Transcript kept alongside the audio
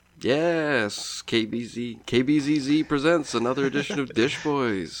Yes, KBZZ presents another edition of Dish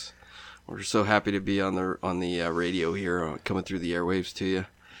Boys. We're so happy to be on the radio here, coming through the airwaves to you.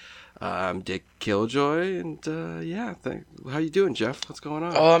 I'm Dick Killjoy, and how you doing, Jeff? What's going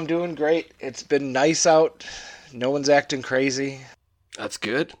on? Oh, I'm doing great. It's been nice out. No one's acting crazy. That's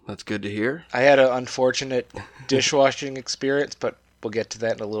good. That's good to hear. I had an unfortunate dishwashing experience, but we'll get to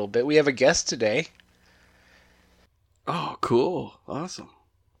that in a little bit. We have a guest today. Oh, cool. Awesome.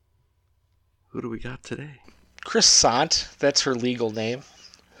 Who do we got today? Croissant. That's her legal name.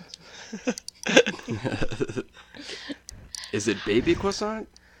 Is it Baby Croissant?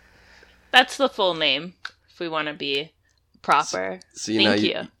 That's the full name, if we want to be proper. Thank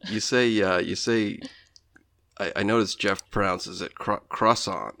you. You say. I noticed Jeff pronounces it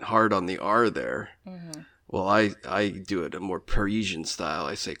croissant, hard on the R there. Mm-hmm. Well, I do it a more Parisian style.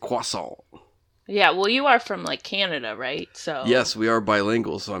 I say croissant. Yeah, well, you are from Canada, right? So yes, we are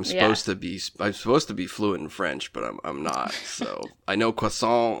bilingual. So I'm supposed to be fluent in French, but I'm not. So I know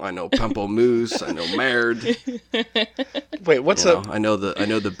croissant, I know pamplemousse, I know merde. Wait, I know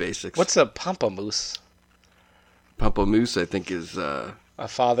the basics. What's a pamplemousse? Pamplemousse, I think, is a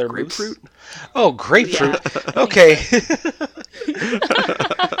father grapefruit. Moose? Oh, grapefruit. Yeah. Okay.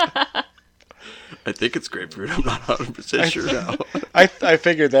 I think it's grapefruit. I'm not 100% sure now. I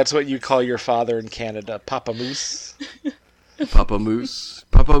figured that's what you call your father in Canada, Papa Moose. Papa Moose.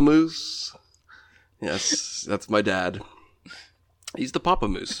 Yes, that's my dad. He's the Papa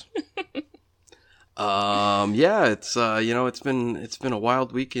Moose. It's it's been a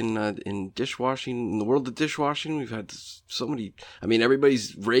wild week in dishwashing, in the world of dishwashing. We've had so many. I mean,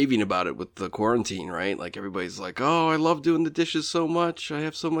 everybody's raving about it with the quarantine, right? Like everybody's like, "Oh, I love doing the dishes so much. I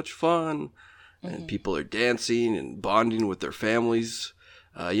have so much fun." And people are dancing and bonding with their families.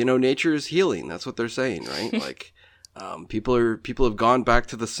 Nature is healing. That's what they're saying, right? Like, people have gone back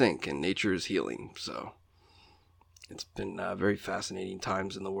to the sink, and nature is healing. So, it's been very fascinating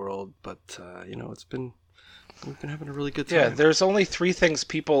times in the world. But we've been having a really good time. Yeah, there's only 3 things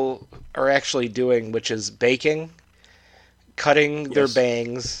people are actually doing, which is baking, cutting their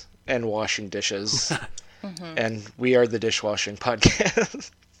bangs, and washing dishes. And we are the dishwashing podcast.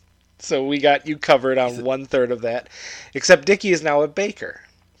 So we got you covered on 1/3 of that. Except Dickie is now a baker.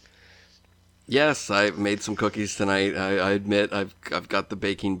 Yes, I made some cookies tonight. I admit I've got the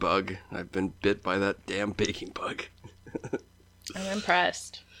baking bug. I've been bit by that damn baking bug. I'm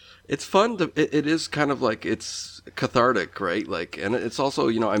impressed. It's fun it is kind of like, it's cathartic, right? Like, and it's also,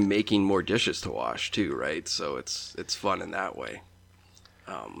 I'm making more dishes to wash too, right? So it's fun in that way.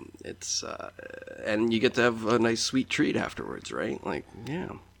 And you get to have a nice sweet treat afterwards, right? Like,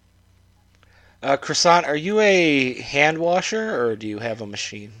 yeah. Croissant, are you a hand washer or do you have a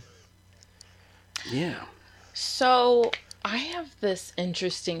machine? Yeah. So I have this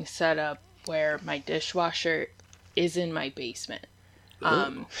interesting setup where my dishwasher is in my basement.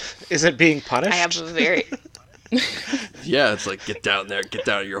 Is it being punished? I have a very... Yeah, it's like, get down there, get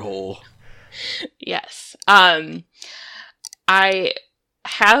down your hole. Yes. I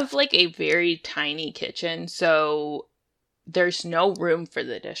have a very tiny kitchen, so there's no room for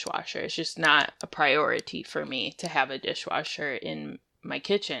the dishwasher. It's just not a priority for me to have a dishwasher in my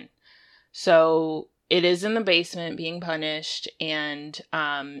kitchen. So it is in the basement being punished, and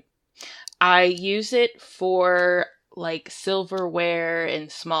I use it for silverware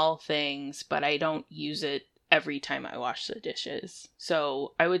and small things, but I don't use it every time I wash the dishes.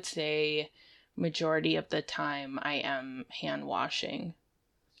 So I would say majority of the time I am hand washing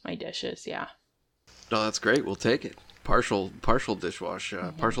my dishes, yeah. Oh, that's great. We'll take it. Partial dishwash,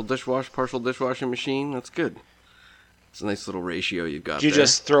 partial dishwashing machine. That's good. It's a nice little ratio you've got. Do you there.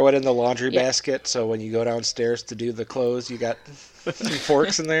 just throw it in the laundry basket, so when you go downstairs to do the clothes, you got some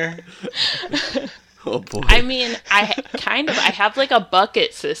forks in there? Oh boy. I mean, I have a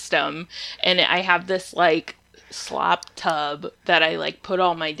bucket system, and I have this slop tub that I put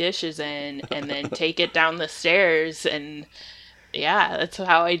all my dishes in, and then take it down the stairs, and yeah, that's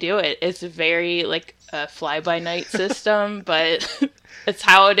how I do it. It's very a fly-by-night system, but it's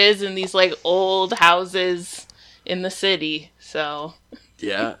how it is in these old houses in the city. So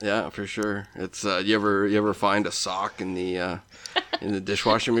yeah, for sure. It's you ever find a sock in the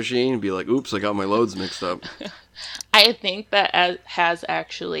dishwashing machine and be like, oops, I got my loads mixed up? I think that has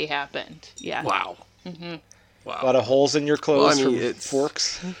actually happened. Yeah. Wow. Mm-hmm. Wow. A lot of holes in your clothes from it's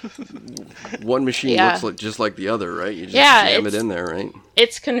forks. One machine looks just like the other, right? You just jam it in there, right?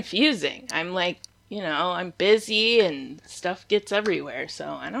 It's confusing. I'm I'm busy and stuff gets everywhere, so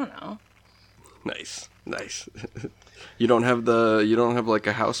I don't know. Nice. You don't have a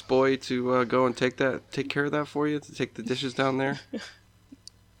houseboy to go and take care of that for you, to take the dishes down there?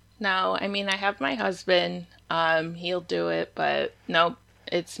 No, I mean, I have my husband. He'll do it, but nope,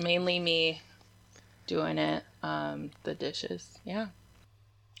 it's mainly me doing it. The dishes. Yeah.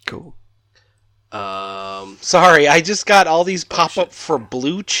 Cool. Sorry, I just got all these pop up for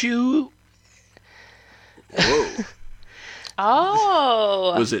Blue Chew. Whoa.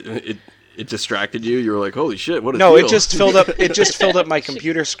 Oh. Was it distracted you? You were like, "Holy shit, what a No, deal." it just filled up. It just filled up my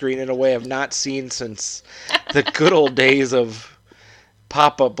computer screen in a way I've not seen since the good old days of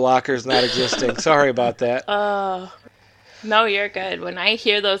pop-up blockers not existing. Sorry about that. No, you're good. When I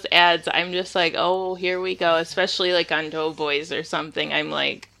hear those ads, I'm just like, oh, here we go. Especially like on Doughboys or something. I'm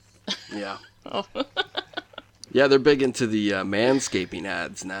like, Yeah. oh. Yeah, they're big into the manscaping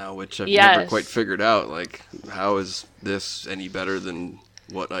ads now, which I've Yes. never quite figured out. Like, how is this any better than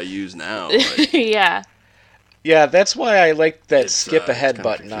what I use now? Like, Yeah. Yeah, that's why I like that It's, skip it's ahead kinda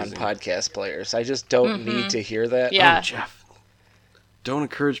button on confusing. podcast players. I just don't need to hear that. Yeah. oh, Jeff, don't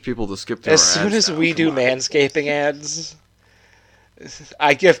encourage people to skip through As our soon ads as now. we Come do on. manscaping ads,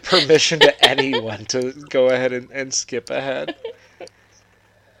 I give permission to anyone to go ahead and skip ahead.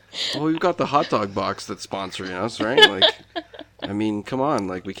 Well, we've got the hot dog box that's sponsoring us, right? Like, I mean, come on.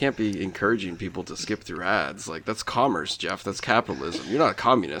 Like, we can't be encouraging people to skip through ads. Like, that's commerce, Jeff. That's capitalism. You're not a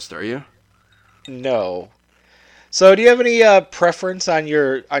communist, are you? No. So, do you have any preference on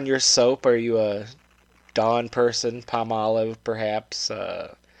your soap? Are you a Dawn person, Palmolive, perhaps,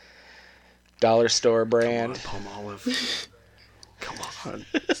 dollar store brand? Come on, Palmolive. Come on.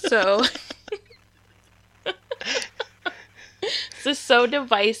 So. This is so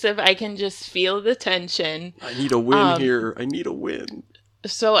divisive. I can just feel the tension. I need a win here. I need a win.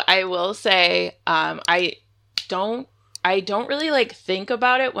 So I will say, I don't really like think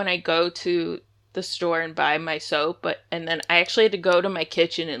about it when I go to the store and buy my soap, and then I actually had to go to my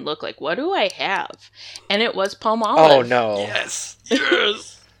kitchen and look like, what do I have? And it was Palmolive. Oh no! Yes.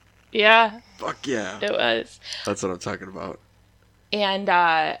 Yes. Yeah, Fuck yeah. it was. That's what I'm talking about. And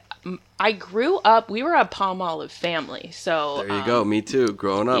I grew up. We were a Palmolive family, so There you go. Me too.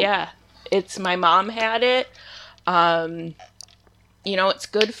 Growing up. yeah, it's my mom had it. You know, it's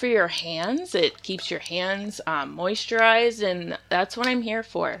good for your hands. It keeps your hands moisturized, and that's what I'm here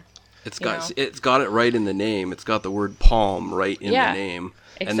for. It's you got know. it's got it right in the name. It's got the word palm right in Yeah, the name.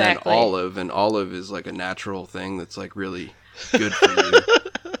 exactly. And then olive is like a natural thing that's like really good for you.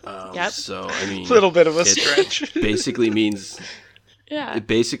 Yep. So I mean, Little bit of a it stretch. basically means Yeah. it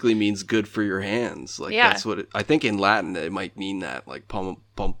basically means good for your hands. Like Yeah. that's what I think in Latin it might mean that, like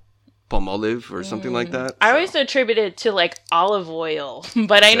palmolive or something like that. I So, always attribute it to like olive oil,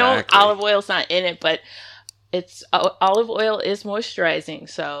 but I know Exactly. olive oil's not in it, but it's olive oil is moisturizing,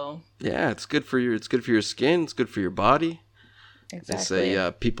 so yeah, it's good for your skin. It's good for your body. They exactly.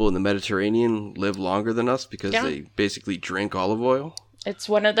 say people in the Mediterranean live longer than us because Yeah. they basically drink olive oil. It's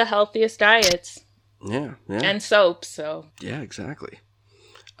one of the healthiest diets Yeah, yeah. and soap, so Yeah, exactly.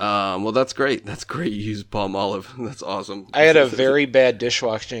 Well, that's great. That's great. You use palm olive. That's awesome. I had a very bad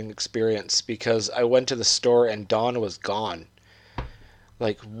dishwashing experience because I went to the store and Dawn was gone.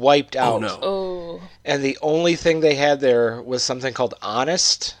 Like, wiped out. Oh, no. oh, And the only thing they had there was something called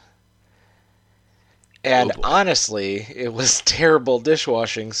Honest. And Oh, boy. honestly, it was terrible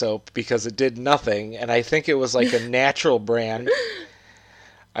dishwashing soap because it did nothing. And I think it was like a natural brand.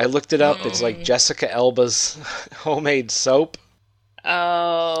 I looked it up. It's like Jessica Alba's homemade soap.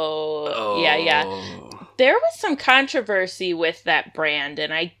 oh, yeah. Oh. There was some controversy with that brand,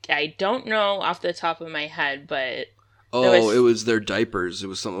 and I don't know off the top of my head, but Oh, was- it was their diapers. It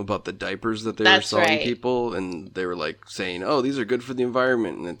was something about the diapers that they were That's selling right. people, and they were like saying, "Oh, these are good for the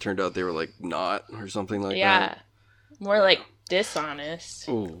environment," and it turned out they were like not, or something like yeah, that. more like dishonest.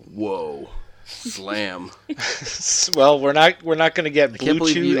 Oh, whoa, slam! Well, we're not going to get can't Blue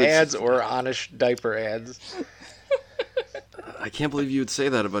believe you Chew would- ads or Honest diaper ads. I can't believe you would say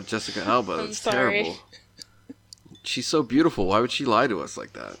that about Jessica Alba. I'm That's sorry. terrible. She's so beautiful. Why would she lie to us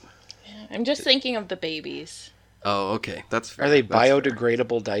like that? I'm just thinking of the babies. Oh, okay, that's fair. Are they That's fair.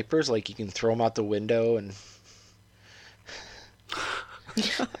 biodegradable diapers? Like you can throw them out the window and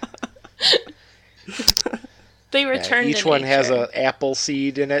They return. each to one has nature. a apple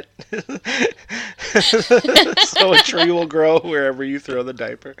seed in it, so a tree will grow wherever you throw the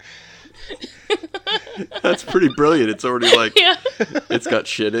diaper. That's pretty brilliant. It's already like Yeah. it's got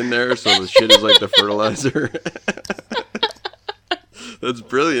shit in there, so the shit is like the fertilizer. That's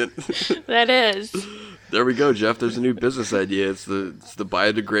brilliant. That is. There we go, Jeff. There's a new business idea. It's the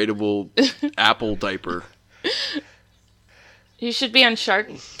biodegradable apple diaper. You should be on Shark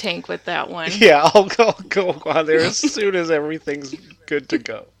Tank with that one. Yeah, I'll go on there as soon as everything's good to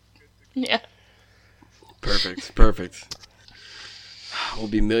go. Yeah. Perfect. We'll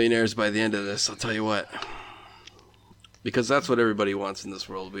be millionaires by the end of this, I'll tell you what. Because that's what everybody wants in this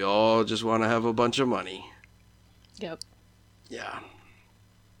world. We all just want to have a bunch of money. Yep. Yeah.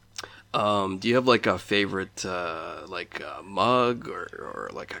 Do you have like a favorite mug or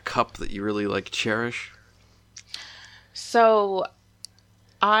like a cup that you really like cherish? So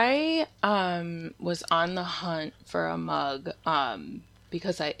I was on the hunt for a mug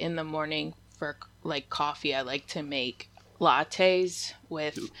because in the morning for like coffee I like to make lattes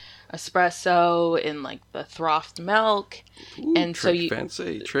with espresso and like the frothed milk. Ooh, and so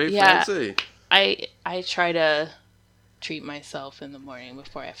fancy. I try to treat myself in the morning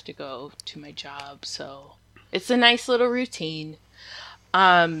before I have to go to my job, so it's a nice little routine.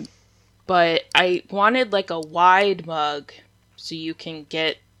 But I wanted like a wide mug so you can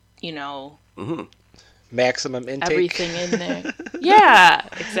get, Mm-hmm. Maximum intake. Everything in there. Yeah,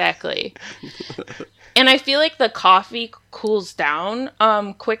 exactly. And I feel like the coffee cools down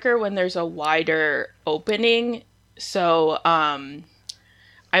quicker when there's a wider opening. So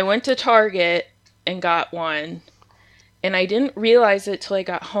I went to Target and got one. And I didn't realize it till I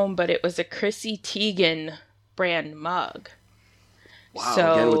got home, but it was a Chrissy Teigen brand mug. Wow,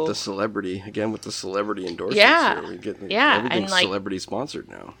 so, again with the celebrity endorsements. Yeah. Everything's and like, celebrity sponsored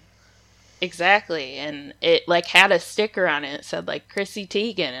now. Exactly. And it like had a sticker on it. It said like Chrissy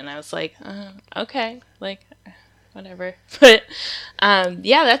Teigen. And I was like, okay, like whatever. But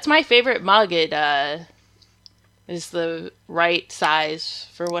yeah, that's my favorite mug. It is the right size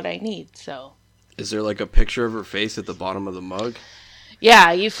for what I need. So. Is there like a picture of her face at the bottom of the mug?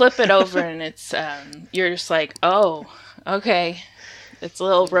 Yeah, you flip it over and it's you're just like, oh, okay. It's a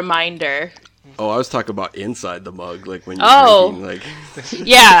little reminder. Oh, I was talking about inside the mug, like when you're drinking, like.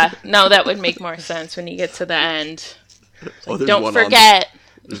 Yeah, no, that would make more sense when you get to the end. Like, don't forget.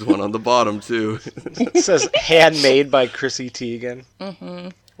 There's one on the bottom too. It says handmade by Chrissy Teigen. Mm-hmm.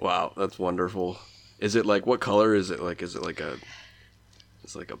 Wow, that's wonderful. Is it like, what color is it like? Is it like a?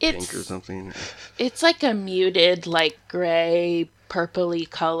 It's like a pink or something. It's like a muted, like gray, purpley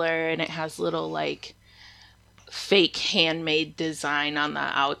color, and it has little like fake handmade design on the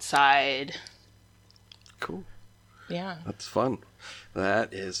outside. Cool. Yeah. That's fun.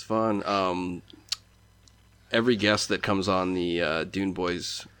 That is fun. Every guest that comes on the Dune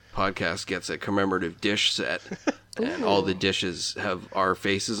Boys podcast gets a commemorative dish set, and all the dishes have our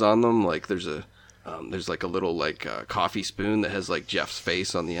faces on them. Like there's like a little like coffee spoon that has like Jeff's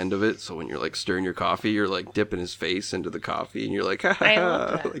face on the end of it. So when you're like stirring your coffee, you're like dipping his face into the coffee, and you're like, I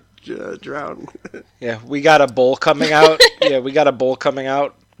love that. like drown. Yeah, we got a bowl coming out.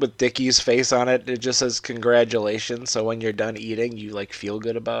 With Dickie's face on it. It just says congratulations. So when you're done eating, you like feel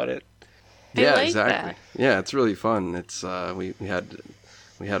good about it. Yeah, like exactly. That. Yeah, it's really fun. It's we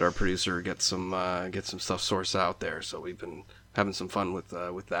had our producer get some stuff sourced out there, so we've been having some fun with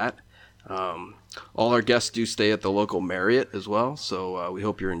that. All our guests do stay at the local Marriott as well, so we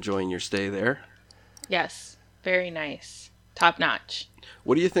hope you're enjoying your stay there. Yes, very nice, top notch.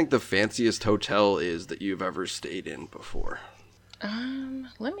 What do you think the fanciest hotel is that you've ever stayed in before?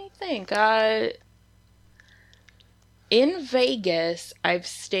 Let me think. In Vegas, I've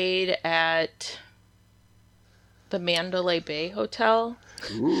stayed at the Mandalay Bay Hotel.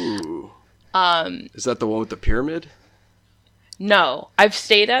 Ooh. Is that the one with the pyramid? No, I've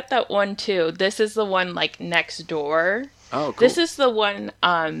stayed at that one too. This is the one like next door. Oh, cool. This is the one,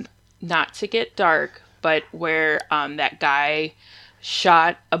 not to get dark, but where that guy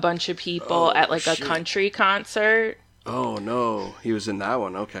shot a bunch of people at like a country concert. Oh no, he was in that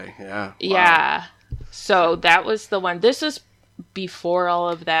one. Okay, yeah. Wow. Yeah. So that was the one. This is before all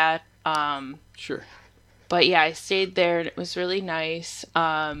of that. Sure. But yeah, I stayed there and it was really nice.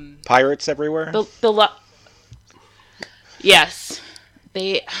 Pirates everywhere? Yes.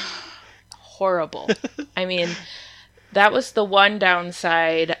 They horrible. I mean, that was the one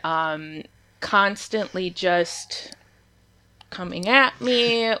downside. Constantly just coming at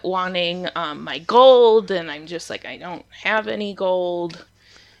me, wanting my gold, and I'm just like, I don't have any gold.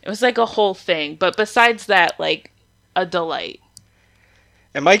 It was like a whole thing. But besides that, like, a delight.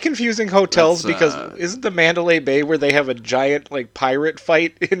 Am I confusing hotels? Because isn't the Mandalay Bay where they have a giant, like, pirate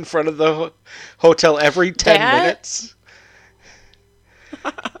fight in front of the hotel every 10 minutes?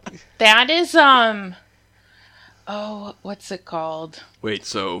 That is, what's it called? Wait,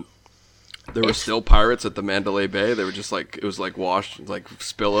 so there were still pirates at the Mandalay Bay? They were just like, it was like washed, like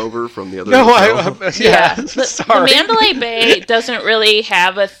spillover from the other hotel? Yeah. Sorry. The Mandalay Bay doesn't really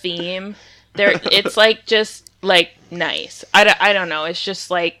have a theme. It's like just like nice. I don't know. It's just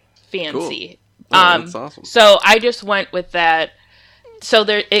like fancy. Cool. Oh, that's awesome. So I just went with that. So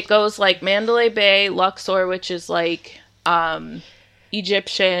it goes like Mandalay Bay, Luxor, which is like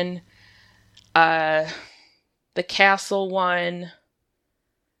Egyptian, the castle one,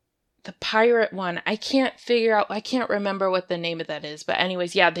 the pirate one. I can't remember what the name of that is. But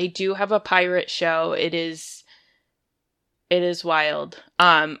anyways, yeah, they do have a pirate show. It is wild.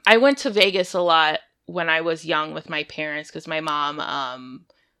 I went to Vegas a lot when I was young with my parents because my mom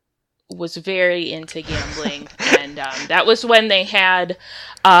was very into gambling. And that was when they had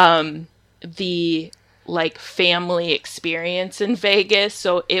the like family experience in Vegas.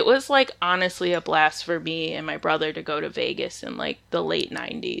 So it was like honestly a blast for me and my brother to go to Vegas in like the late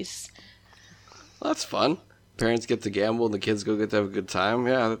 90s. Well, that's fun. Parents get to gamble and the kids get to have a good time.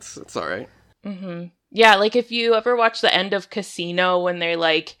 Yeah, that's all right. Mm-hmm. Yeah, like if you ever watch the end of Casino when they're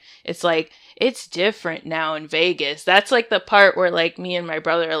like, it's different now in Vegas. That's like the part where like me and my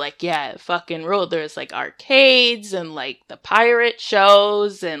brother are like, yeah, it fucking ruled. There's like arcades and like the pirate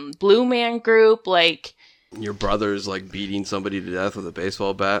shows and Blue Man Group. Like your brother's like beating somebody to death with a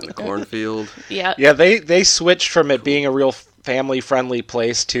baseball bat in a cornfield. Yeah. Yeah, they switched from it being a real family-friendly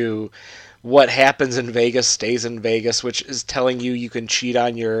place to what happens in Vegas stays in Vegas, which is telling you can cheat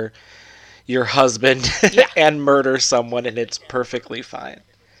on your husband and murder someone and it's perfectly fine.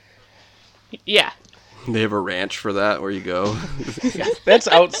 Yeah. They have a ranch for that where you go. That's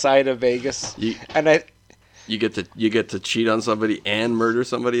outside of Vegas. You get to cheat on somebody and murder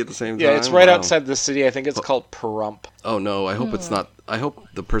somebody at the same time. Yeah, it's right outside the city. I think it's called Pahrump. Oh no, I hope it's not. I hope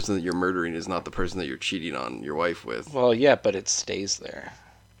the person that you're murdering is not the person that you're cheating on your wife with. Well, yeah, but it stays there.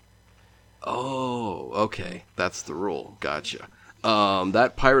 Oh, okay. That's the rule. Gotcha.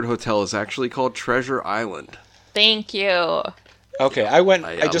 That pirate hotel is actually called Treasure Island. Thank you. Okay, I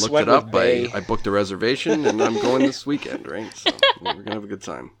just looked went it up. with Bay. I booked a reservation, and I'm going this weekend, right? So we're gonna have a good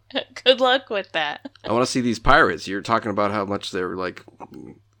time. Good luck with that. I want to see these pirates. You're talking about how much they're like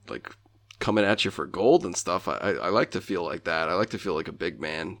coming at you for gold and stuff. I like to feel like that. I like to feel like a big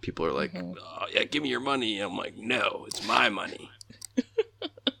man. People are like, oh, yeah, give me your money. I'm like, no, it's my money.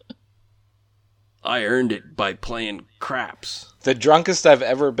 I earned it by playing craps. The drunkest I've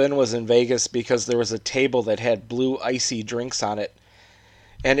ever been was in Vegas because there was a table that had blue icy drinks on it.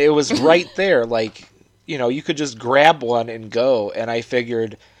 And it was right there. Like, you could just grab one and go. And I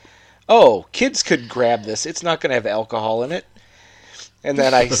figured, oh, kids could grab this. It's not going to have alcohol in it. And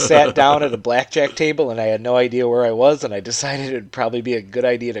then I sat down at a blackjack table and I had no idea where I was. And I decided it would probably be a good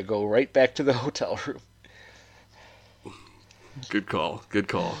idea to go right back to the hotel room. Good call. Good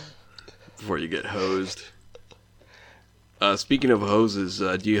call. Before you get hosed. Speaking of hoses,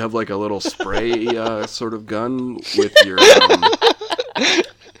 do you have like a little spray sort of gun with your... I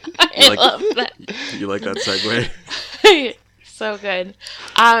love that. You like that segue? So good.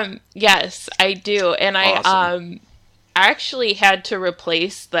 Yes, I do. And Awesome. I actually had to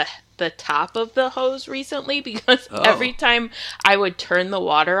replace the top of the hose recently because every time I would turn the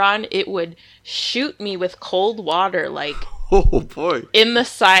water on, it would shoot me with cold water like... Oh boy. In the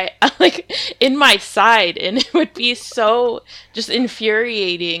side, like in my side, and it would be so just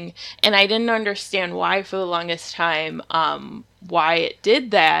infuriating. And I didn't understand why for the longest time, why it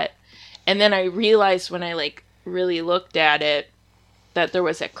did that. And then I realized when I like really looked at it that there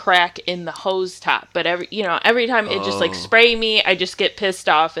was a crack in the hose top. But every time it just like spray me, I just get pissed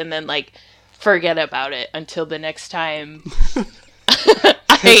off and then like forget about it until the next time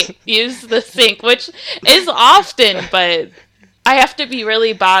I use the sink, which is often, but I have to be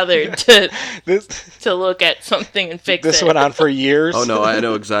really bothered to look at something and fix it. This went on for years. Oh no, I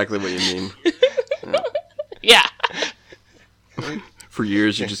know exactly what you mean. Yeah. For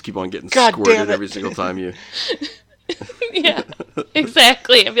years, you just keep on getting God squirted every single time you... Yeah,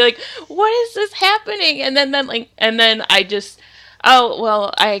 exactly. I'd be like, what is this happening? And then I just,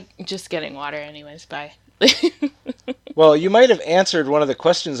 I'm just getting water anyways, bye. Well, you might have answered one of the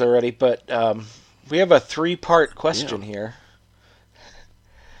questions already, but we have a 3-part question here.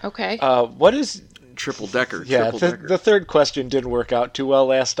 Okay. What is... Triple decker. Yeah, the third question didn't work out too well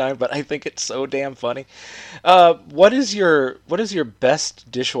last time, but I think it's so damn funny. What is your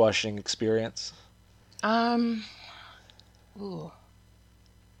best dishwashing experience?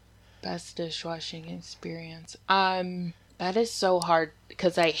 Best dishwashing experience. That is so hard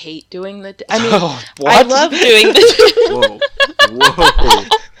because I hate doing the... I love doing the... Whoa.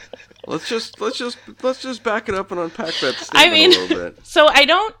 Let's just back it up and unpack that statement a little bit.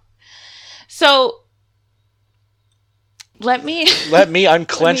 Let me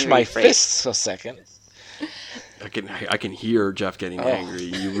unclench my fists a second. I can hear Jeff getting angry.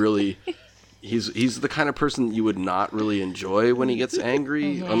 You really... He's the kind of person you would not really enjoy when he gets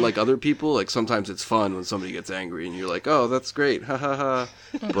angry. Mm-hmm. Unlike other people, like sometimes it's fun when somebody gets angry and you're like, "Oh, that's great, ha ha ha."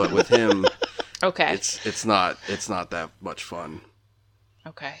 But with him, okay, it's not that much fun.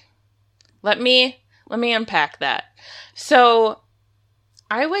 Okay. Let me unpack that. So,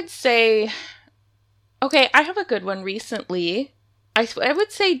 I would say, okay, I have a good one recently. I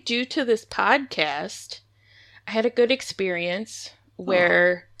would say due to this podcast, I had a good experience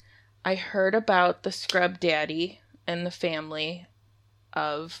where I heard about the Scrub Daddy and the family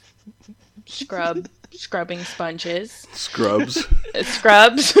of scrubbing sponges. Scrubs.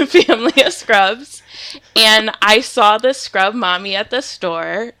 Scrubs, family of Scrubs. And I saw the Scrub Mommy at the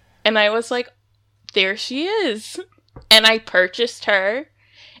store, and I was like, there she is. And I purchased her,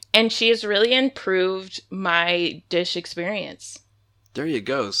 and she has really improved my dish experience. There you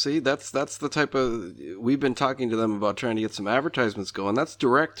go. See, that's the type of... We've been talking to them about trying to get some advertisements going. That's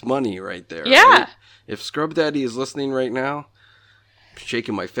direct money right there. Yeah. Right? If Scrub Daddy is listening right now, I'm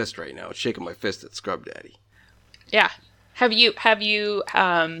shaking my fist right now. It's shaking my fist at Scrub Daddy. Yeah. Have you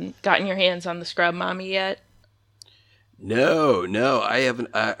gotten your hands on the Scrub Mommy yet? No, I haven't.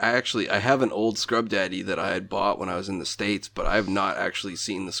 I have an old Scrub Daddy that I had bought when I was in the States, but I have not actually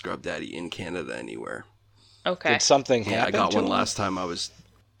seen the Scrub Daddy in Canada anywhere. Okay. Did something happen? I got to one him? last time I was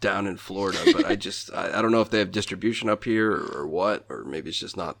down in Florida, but I don't know if they have distribution up here or what, or maybe it's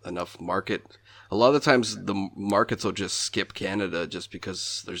just not enough market. A lot of the times the markets will just skip Canada just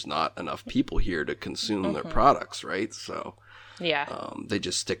because there's not enough people here to consume their products, right? So Yeah. they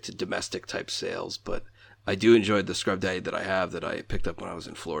just stick to domestic type sales, but I do enjoy the Scrub Daddy that I have that I picked up when I was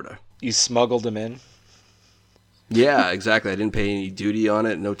in Florida. You smuggled him in? Yeah, exactly. I didn't pay any duty on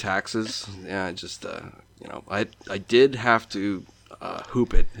it, no taxes. Yeah, I just, I did have to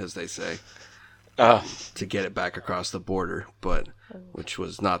hoop it, as they say, to get it back across the border, but which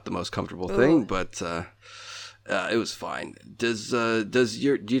was not the most comfortable thing, but it was fine. Do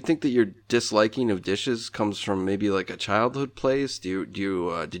you think that your disliking of dishes comes from maybe like a childhood place? Did you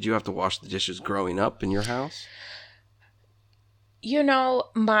have to wash the dishes growing up in your house? You know,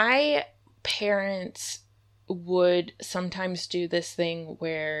 my parents would sometimes do this thing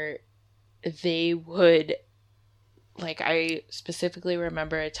where they would, like, I specifically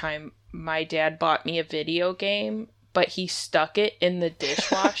remember a time my dad bought me a video game, but he stuck it in the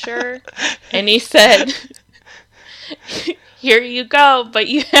dishwasher and he said, here you go, but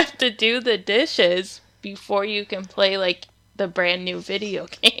you have to do the dishes before you can play, like, the brand new video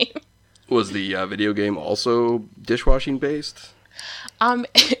game. Was the video game also dishwashing based?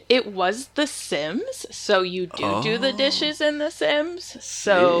 It was The Sims, so you do the dishes in The Sims.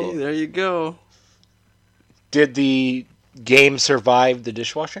 So See, there you go. Did the game survive the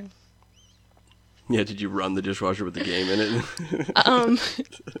dishwashing? Yeah, did you run the dishwasher with the game in it?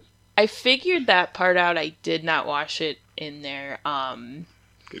 I figured that part out. I did not wash it in there.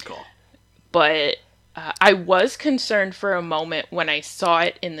 Good call. But I was concerned for a moment when I saw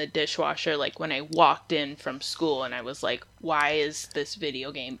it in the dishwasher, like when I walked in from school and I was like, why is this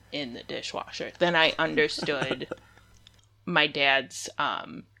video game in the dishwasher? Then I understood my dad's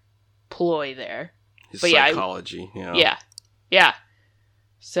ploy there. His but psychology, Yeah.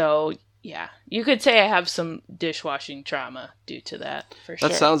 So, yeah. You could say I have some dishwashing trauma due to that, for sure.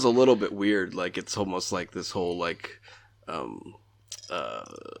 That sounds a little bit weird. Like, it's almost like this whole, like,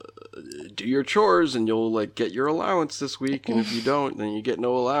 do your chores and you'll, like, get your allowance this week, and if you don't, then you get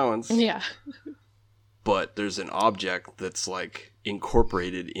no allowance. Yeah. But there's an object that's, like,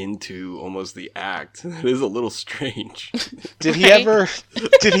 incorporated into almost the act. It is a little strange. Did he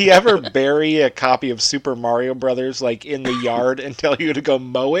ever bury a copy of Super Mario Brothers, like, in the yard and tell you to go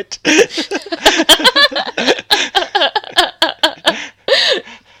mow it?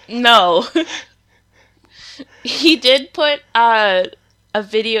 No. He did put a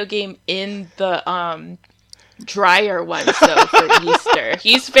video game in the dryer once, though, for Easter.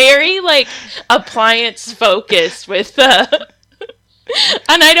 He's very, like, appliance focused with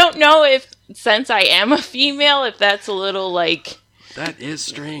and I don't know if, since I am a female, if that's a little, like, That is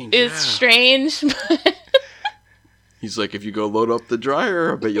strange. it's strange. He's like, if you go load up the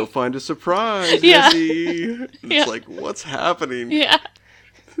dryer, I bet you'll find a surprise, Yeah. Missy. It's like, what's happening? Yeah.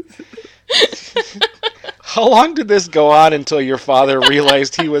 How long did this go on until your father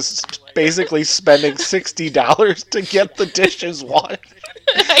realized he was basically spending $60 to get the dishes washed?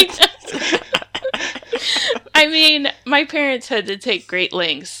 I mean, my parents had to take great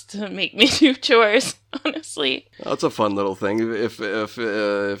lengths to make me do chores, honestly. That's a fun little thing. If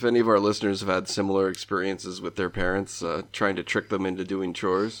any of our listeners have had similar experiences with their parents trying to trick them into doing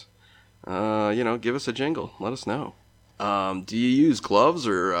chores, give us a jingle. Let us know. Do you use gloves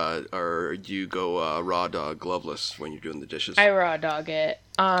or do you go raw dog gloveless when you're doing the dishes? I raw dog it.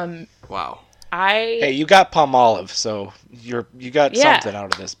 Wow. Hey, you got Palmolive, so you got something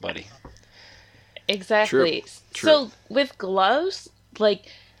out of this, buddy. Exactly. True. So with gloves, like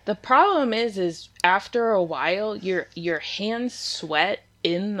the problem is after a while your hands sweat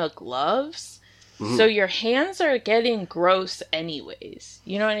in the gloves. So your hands are getting gross anyways.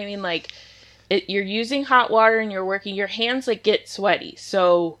 You know what I mean? Like you're using hot water and you're working, your hands like get sweaty.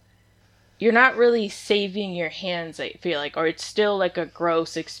 So you're not really saving your hands, I feel like, or it's still like a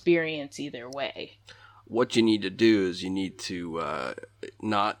gross experience either way. What you need to do is you need to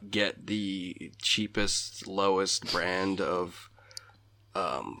not get the cheapest, lowest brand of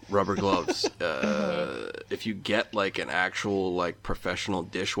rubber gloves. If you get like an actual like professional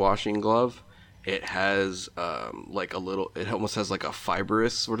dishwashing glove, it has like a little, it almost has like a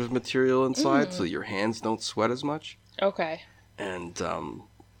fibrous sort of material inside, so your hands don't sweat as much. Okay. And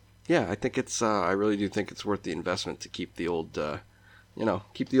yeah, I think it's I really do think it's worth the investment to keep the old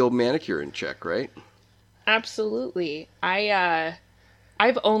keep the old manicure in check, right? Absolutely. I've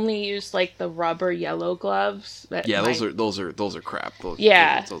only used like the rubber yellow gloves. Those are crap. Those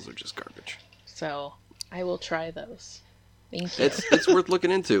are just garbage. So I will try those. Thank you. It's worth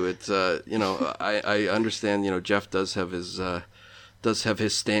looking into. It's I understand. Jeff does have his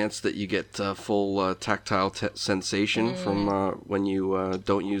stance that you get full tactile sensation from when you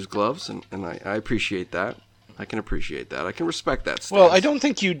don't use gloves, and I appreciate that. I can appreciate that. I can respect that stance. Well, I don't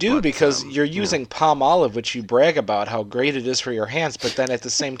think you do, because you're using Palmolive, which you brag about how great it is for your hands, but then at the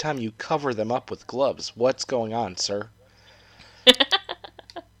same time you cover them up with gloves. What's going on, sir?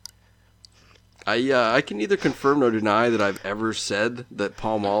 I can neither confirm nor deny that I've ever said that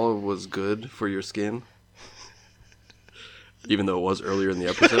Palmolive was good for your skin, even though it was earlier in the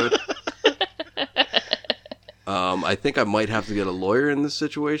episode. I think I might have to get a lawyer in this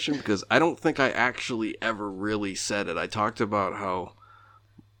situation, because I don't think I actually ever really said it. I talked about how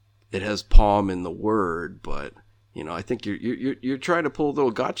it has palm in the word, but I think you're trying to pull a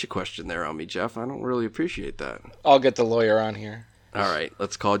little gotcha question there on me, Jeff. I don't really appreciate that. I'll get the lawyer on here. All right,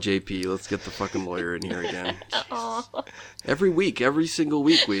 let's call JP. Let's get the fucking lawyer in here again. Every single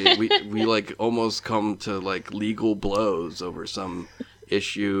week, we like almost come to like legal blows over some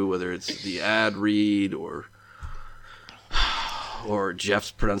issue, whether it's the ad read or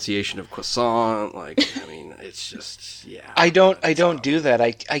Jeff's pronunciation of croissant. It's just, yeah. I don't do that.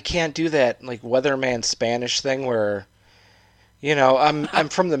 I can't do that like weatherman Spanish thing where, I'm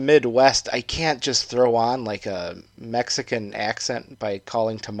from the Midwest. I can't just throw on like a Mexican accent by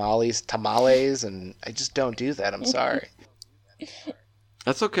calling tamales, and I just don't do that. I'm sorry.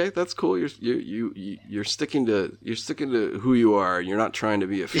 That's okay. That's cool. You're sticking to who you are. You're not trying to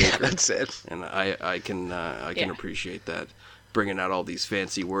be a faker. Yeah, that's it. And I can appreciate that. Bringing out all these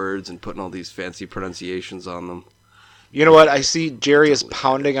fancy words and putting all these fancy pronunciations on them. You know what? I see Jerry is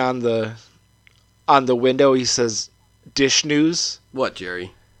pounding on the window. He says, "Dish news." What,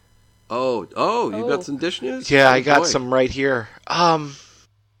 Jerry? Oh, you got some dish news? Yeah, I got some right here. Yeah,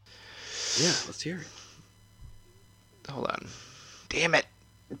 let's hear it. Hold on. Damn it.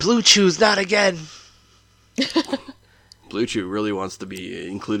 Blue Chew's not again. Blue Chew really wants to be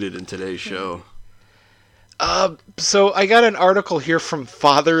included in today's show. So I got an article here from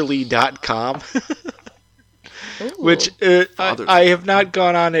fatherly.com, which I have not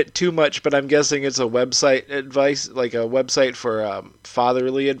gone on it too much, but I'm guessing it's a website advice, like a website for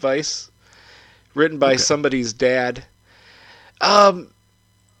fatherly advice, written by somebody's dad. The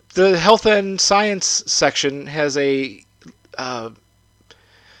health and science section has a...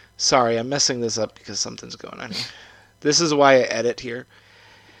 sorry, I'm messing this up because something's going on here. This is why I edit here.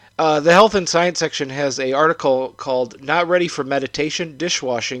 The health and science section has an article called "Not Ready for Meditation,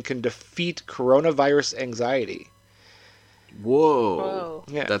 Dishwashing Can Defeat Coronavirus Anxiety." Whoa.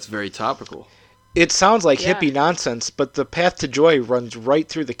 Yeah. That's very topical. It sounds like hippie nonsense, but the path to joy runs right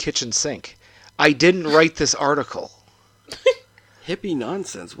through the kitchen sink. I didn't write this article. Hippie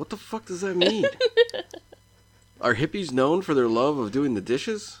nonsense? What the fuck does that mean? Are hippies known for their love of doing the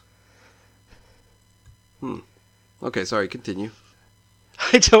dishes? Okay, sorry, continue.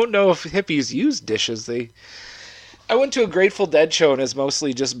 I don't know if hippies use dishes. I went to a Grateful Dead show and it's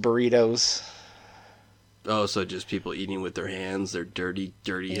mostly just burritos. Oh, so just people eating with their hands, their dirty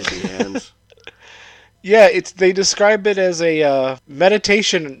hippie hands. Yeah, they describe it as a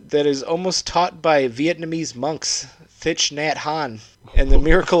meditation that is almost taught by Vietnamese monks, Thich Nhat Hanh, and the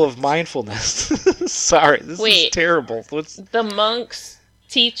miracle of mindfulness. Sorry, this is terrible. The monks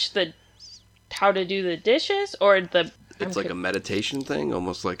teach how to do the dishes, or the... It's like a meditation thing,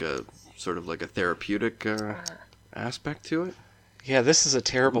 almost like a sort of like a therapeutic aspect to it. Yeah, this is a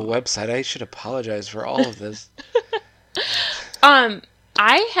terrible website. I should apologize for all of this.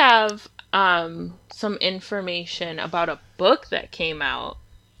 I have some information about a book that came out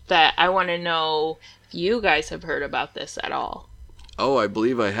that I want to know if you guys have heard about this at all. Oh, I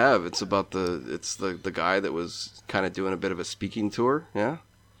believe I have. It's about the guy that was kind of doing a bit of a speaking tour. Yeah.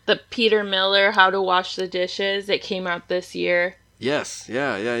 The Peter Miller How to Wash the Dishes. It came out this year. Yes.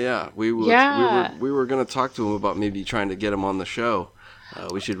 Yeah. Yeah. We were gonna talk to him about maybe trying to get him on the show.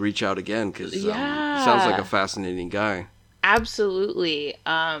 We should reach out again because he sounds like a fascinating guy. Absolutely.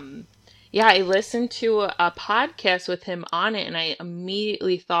 Yeah, I listened to a podcast with him on it, and I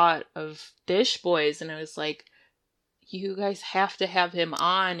immediately thought of Dish Boys, and I was like, you guys have to have him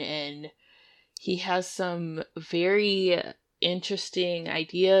on, and he has some very interesting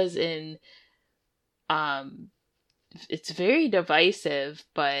ideas, and it's very divisive,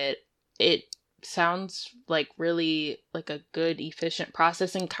 but it sounds like really like a good, efficient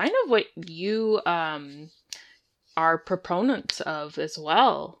process, and kind of what you are proponents of as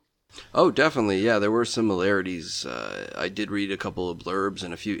well. Oh, definitely. Yeah, there were similarities. I did read a couple of blurbs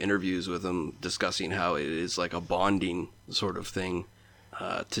and a few interviews with him discussing how it is like a bonding sort of thing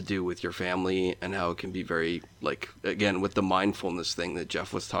to do with your family, and how it can be very, like, again, with the mindfulness thing that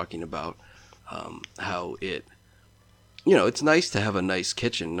Jeff was talking about, how it, it's nice to have a nice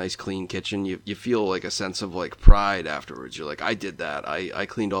kitchen, nice clean kitchen. You feel like a sense of like pride afterwards. You're like, I did that. I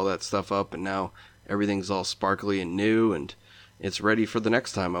cleaned all that stuff up, and now everything's all sparkly and new, and it's ready for the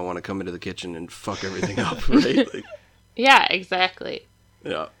next time I want to come into the kitchen and fuck everything up, right? Like, Yeah, exactly.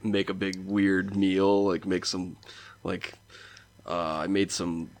 yeah, make a big weird meal, like make some, like, I made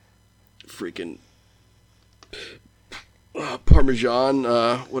some freaking Parmesan,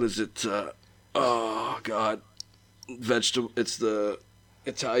 what is it? Oh, God. Vegetable, it's the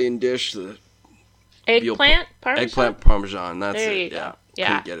Italian dish, the Eggplant Parmesan? Eggplant Parmesan, that's There it, you go. yeah.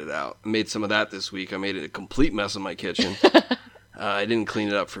 Yeah. Couldn't get it out. I made some of that this week. I made it a complete mess of my kitchen. I didn't clean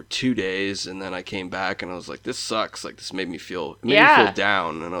it up for 2 days, and then I came back and I was like, "This sucks." Like, this made me feel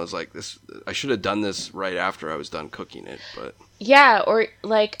down, and I was like, "This, I should have done this right after I was done cooking it." But Yeah, or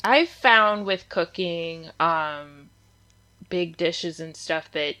like I've found with cooking big dishes and stuff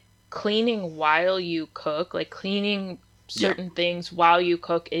that cleaning while you cook, like cleaning certain things while you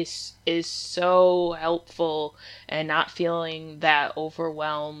cook is so helpful, and not feeling that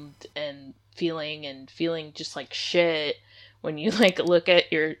overwhelmed and feeling just like shit when you like look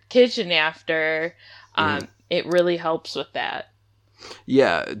at your kitchen after. It really helps with that.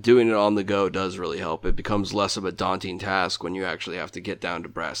 yeah, doing it on the go does really help. It becomes less of a daunting task when you actually have to get down to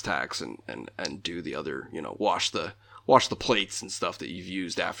brass tacks and do the other, wash the plates and stuff that you've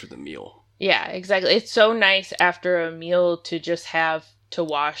used after the meal. Yeah, exactly. It's so nice after a meal to just have to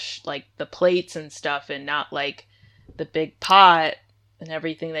wash like the plates and stuff, and not like the big pot and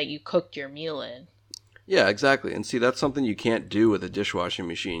everything that you cooked your meal in. Yeah, exactly. And see, that's something you can't do with a dishwashing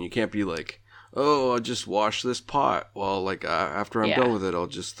machine. You can't be like, "Oh, I'll just wash this pot." Well, like after I'm done with it, I'll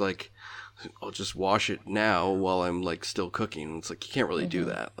just wash it now while I'm like still cooking. It's like you can't really do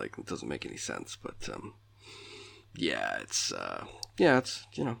that. Like, it doesn't make any sense. But it's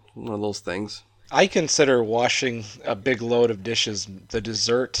one of those things. I consider washing a big load of dishes the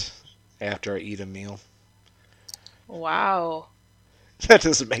dessert after I eat a meal. Wow. That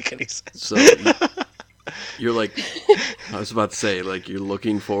doesn't make any sense. So you're like, I was about to say, like, you're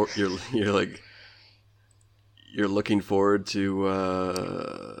looking forward to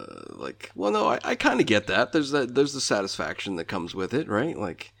like, well, no, I kind of get that. There's the satisfaction that comes with it, right?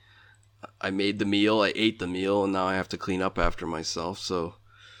 Like, I made the meal, I ate the meal, and now I have to clean up after myself. So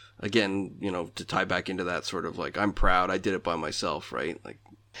again, to tie back into that sort of like, I'm proud I did it by myself, right? Like,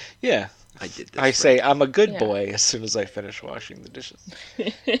 yeah, I did this. I say right. I'm a good boy as soon as I finish washing the dishes.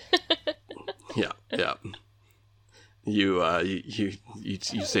 Yeah. You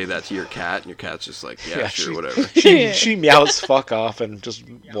say that to your cat, and your cat's just like, yeah, sure, whatever. She meows fuck off and just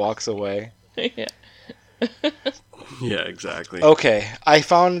walks away. Yeah. Yeah, exactly. Okay, I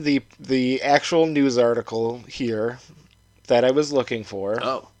found the actual news article here that I was looking for.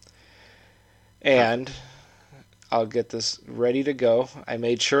 Oh. And I'll get this ready to go. I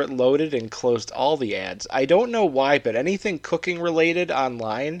made sure it loaded and closed all the ads. I don't know why, but anything cooking related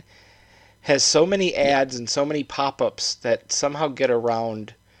online has so many ads and so many pop-ups that somehow get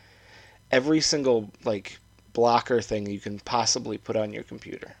around every single like blocker thing you can possibly put on your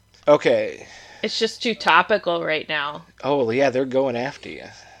computer. Okay. It's just too topical right now. Oh, well, yeah, they're going after you.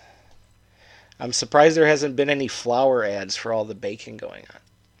 I'm surprised there hasn't been any flour ads for all the baking going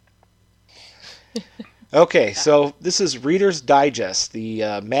on. Okay, so this is Reader's Digest,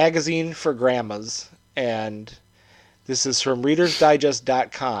 the magazine for grandmas, and this is from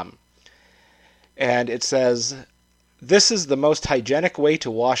readersdigest.com. And it says, "This is the most hygienic way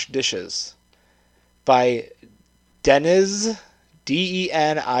to wash dishes," by Deniz,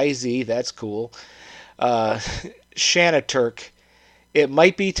 Deniz, that's cool, Shanaturk, It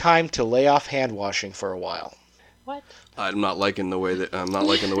might be time to lay off hand washing for a while. What? I'm not liking the way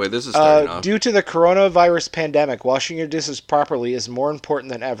this is starting off. Due to the coronavirus pandemic, washing your dishes properly is more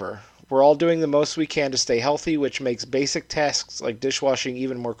important than ever. We're all doing the most we can to stay healthy, which makes basic tasks like dishwashing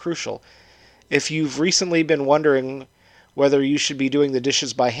even more crucial. If you've recently been wondering whether you should be doing the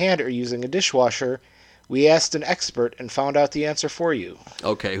dishes by hand or using a dishwasher, we asked an expert and found out the answer for you.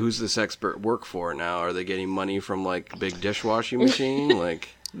 Okay, who's this expert work for now? Are they getting money from like big dishwashing machine? Like,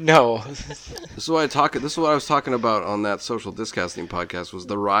 No. this is what I was talking about on that Social Discasting podcast, was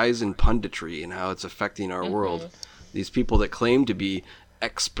the rise in punditry and how it's affecting our world. These people that claim to be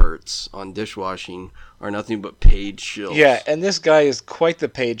experts on dishwashing are nothing but paid shills. Yeah, and this guy is quite the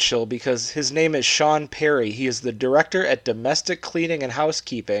paid shill because his name is Sean Perry. He is the director at Domestic Cleaning and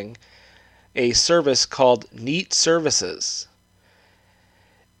Housekeeping, a service called Neat Services.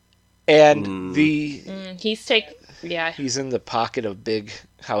 And he's in the pocket of big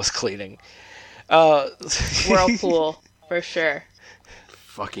house cleaning. Whirlpool, for sure.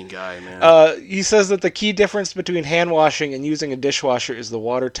 Fucking guy, man. He says that the key difference between hand washing and using a dishwasher is the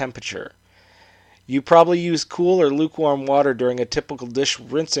water temperature. You probably use cool or lukewarm water during a typical dish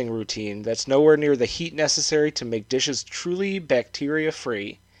rinsing routine that's nowhere near the heat necessary to make dishes truly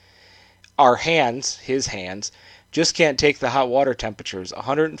bacteria-free. Our hands, his hands, just can't take the hot water temperatures,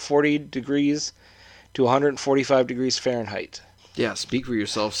 140 degrees to 145 degrees Fahrenheit. Yeah, speak for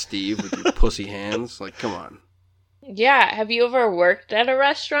yourself, Steve, with your pussy hands. Like, come on. Yeah, have you ever worked at a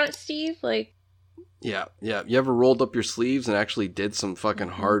restaurant, Steve? Like, Yeah. You ever rolled up your sleeves and actually did some fucking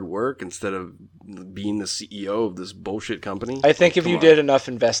hard work instead of being the CEO of this bullshit company? I think if Come you on. did enough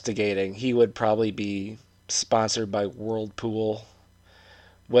investigating, he would probably be sponsored by Whirlpool.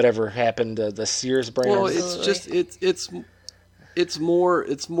 Whatever happened to the Sears brand. Well, it's just it's more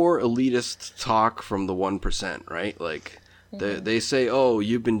elitist talk from the 1%, right? Like they say, "Oh,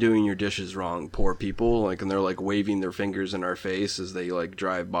 you've been doing your dishes wrong, poor people," like, and they're like waving their fingers in our face as they like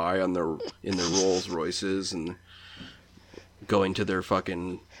drive by in their Rolls Royces and going to their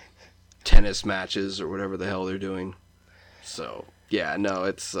fucking tennis matches or whatever the hell they're doing. So yeah, no,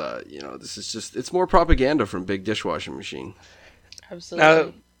 it's this is just, it's more propaganda from Big Dishwashing Machine.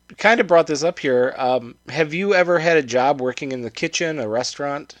 absolutely. Kind of brought this up here. Have you ever had a job working in the kitchen, a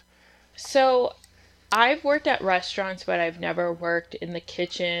restaurant? So, I've worked at restaurants, but I've never worked in the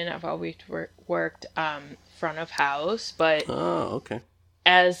kitchen. I've always worked front of house. But Oh, okay.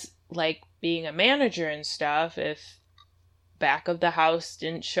 as like being a manager and stuff, if back of the house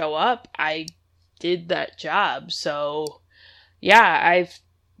didn't show up, I did that job. So, yeah, I've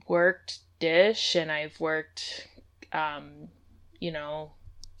worked dish and I've worked,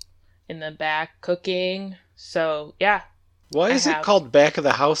 in the back cooking. So, yeah. Why is it called back of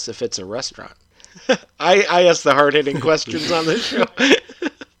the house if it's a restaurant? I ask the hard-hitting questions on this show.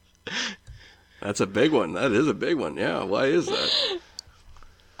 That's a big one. That is a big one. Yeah. Why is that?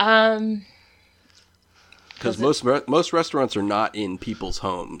 Because most restaurants are not in people's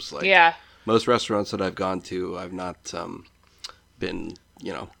homes. Like, Yeah. most restaurants that I've gone to, I've not been.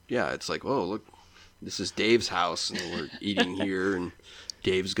 It's like, oh, look, this is Dave's house, and we're eating here, and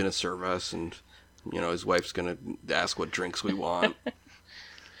Dave's gonna serve us, and his wife's gonna ask what drinks we want.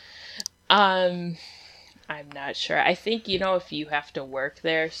 I'm not sure. I think, if you have to work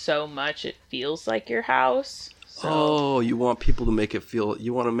there so much, it feels like your house. So. Oh, you want people to make it feel.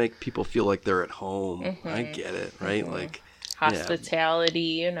 You want to make people feel like they're at home. Mm-hmm. I get it, right? Mm-hmm. Like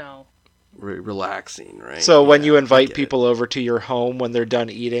hospitality, relaxing, right? So when you I invite get people over to your home when they're done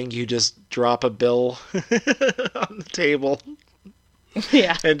eating, you just drop a bill on the table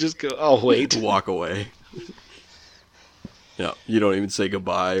Yeah. and just go, oh, wait. walk away. Yeah, you don't even say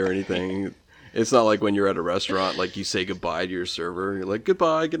goodbye or anything. It's not like when you're at a restaurant, like you say goodbye to your server. You're like,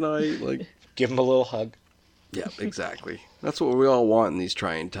 goodbye, good night. Like, Give them a little hug. yeah, exactly. That's what we all want in these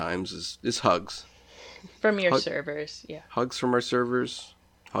trying times is hugs. From your servers, yeah. Hugs from our servers.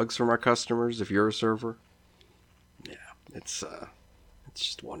 Hugs from our customers if you're a server. Yeah, it's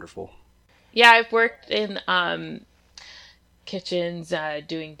just wonderful. Yeah, I've worked in kitchens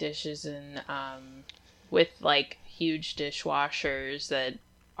doing dishes and with like huge dishwashers that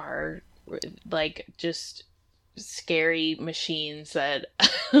are like just scary machines that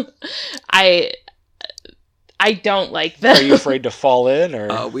I don't like them. Are you afraid to fall in,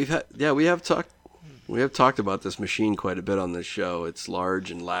 or We have talked about this machine quite a bit on this show. It's large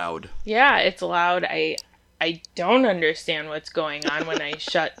and loud. Yeah, it's loud. I don't understand what's going on when I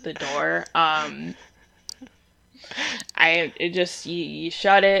shut the door. You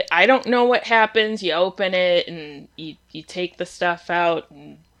shut it. I don't know what happens. You open it and you take the stuff out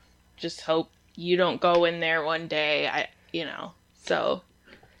and just hope you don't go in there one day. So,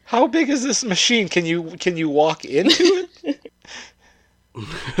 how big is this machine? Can you walk into it?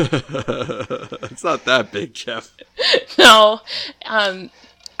 It's not that big, Jeff. no,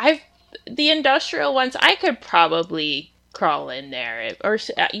 the industrial ones, I could probably crawl in there, or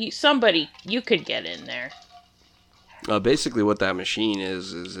somebody, you could get in there. Basically, what that machine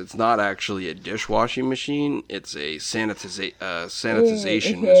is it's not actually a dishwashing machine. It's a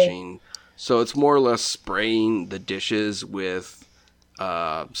sanitization machine. So it's more or less spraying the dishes with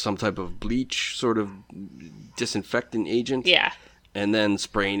some type of bleach, sort of disinfectant agent. Yeah. And then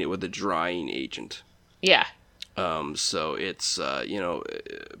spraying it with a drying agent. Yeah. So it's,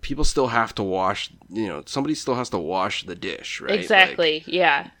 people still have to wash, somebody still has to wash the dish, right? Exactly, like,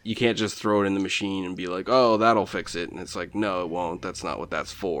 yeah. You can't just throw it in the machine and be like, oh, that'll fix it. And it's like, no, it won't. That's not what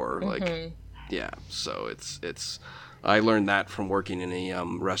that's for. Like, yeah. So it's, I learned that from working in a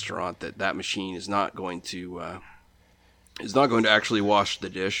restaurant that machine is not going to actually wash the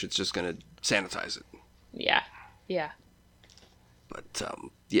dish. It's just going to sanitize it. Yeah. Yeah. But,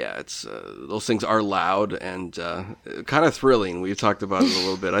 yeah, it's those things are loud and kind of thrilling. We've talked about it a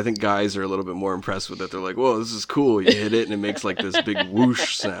little bit. I think guys are a little bit more impressed with it. They're like, whoa, this is cool. You hit it and it makes like this big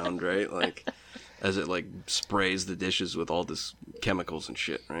whoosh sound, right? Like as it like sprays the dishes with all this chemicals and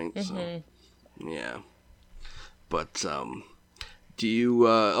shit, right? So, yeah. But do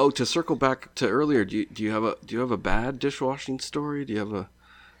you to circle back to earlier, do you have a bad dishwashing story? Do you have a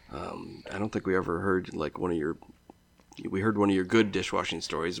I don't think we ever heard like we heard one of your good dishwashing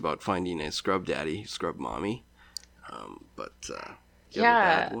stories about finding a scrub daddy, scrub mommy. But you have a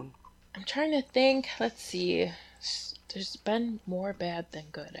bad one? I'm trying to think. Let's see. There's been more bad than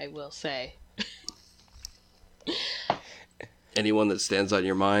good, I will say. Anyone that stands out in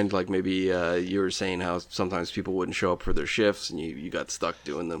your mind? Like maybe you were saying how sometimes people wouldn't show up for their shifts and you got stuck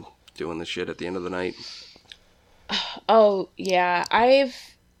doing the shit at the end of the night. Oh, yeah. I've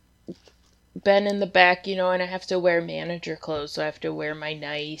been in the back, and I have to wear manager clothes, so I have to wear my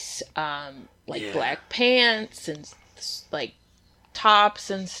nice black pants and like tops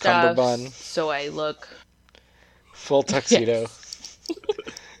and stuff. Cummerbund. So I look full tuxedo.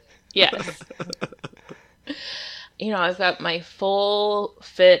 Yes. I've got my full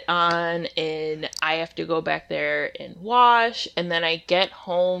fit on and I have to go back there and wash, and then I get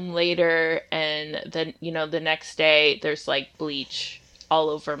home later and then, the next day there's like bleach all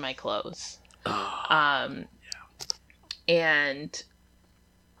over my clothes. And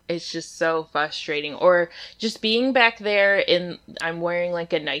it's just so frustrating. Or just being back there and I'm wearing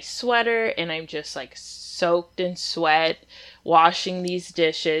like a nice sweater and I'm just like soaked in sweat washing these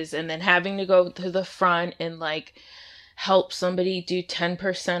dishes, and then having to go to the front and like help somebody do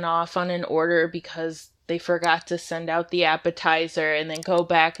 10% off on an order because they forgot to send out the appetizer, and then go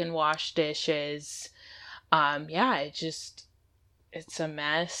back and wash dishes. It's a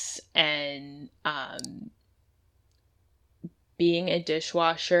mess. And being a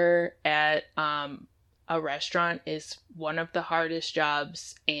dishwasher at a restaurant is one of the hardest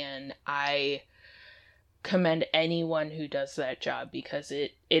jobs, and I commend anyone who does that job because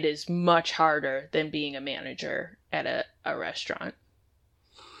it is much harder than being a manager at a restaurant.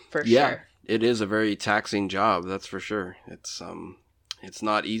 For sure. It is a very taxing job, that's for sure. It's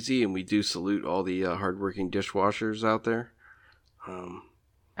not easy, and we do salute all the hardworking dishwashers out there.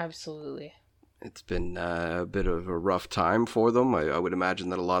 Absolutely. It's been a bit of a rough time for them. I would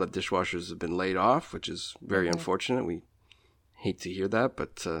imagine that a lot of dishwashers have been laid off, which is very unfortunate. We hate to hear that,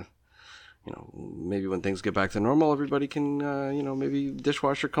 but maybe when things get back to normal, everybody can, maybe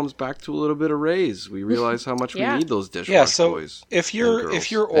dishwasher comes back to a little bit of raise. We realize how much we need those dishwasher boys. If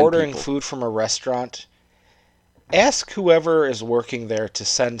you're ordering food from a restaurant, ask whoever is working there to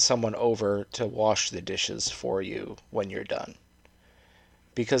send someone over to wash the dishes for you when you're done.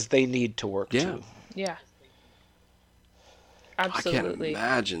 Because they need to work too. Yeah. Absolutely. I can't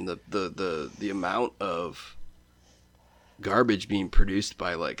imagine the amount of garbage being produced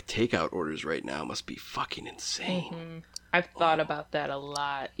by like takeout orders right now must be fucking insane. I've thought about that a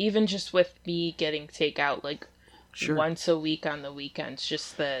lot. Even just with me getting takeout like once a week on the weekends,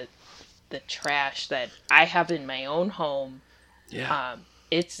 just the trash that I have in my own home. Yeah.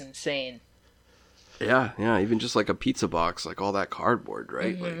 It's insane. Yeah, even just like a pizza box, like all that cardboard,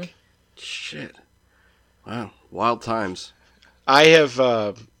 right? Like, shit. Wow, wild times. I've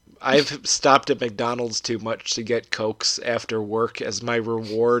stopped at McDonald's too much to get Cokes after work as my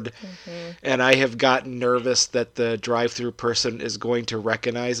reward, and I have gotten nervous that the drive-thru person is going to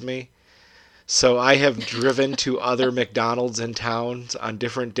recognize me. So I have driven to other McDonald's in town on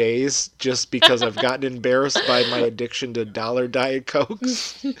different days just because I've gotten embarrassed by my addiction to dollar Diet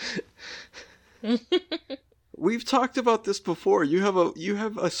Cokes. we've talked about this before. You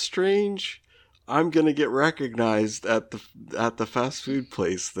have a strange I'm gonna get recognized at the fast food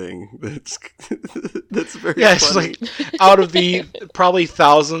place thing. That's very funny. It's like out of the probably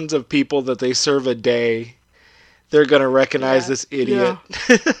thousands of people that they serve a day, they're gonna recognize this idiot.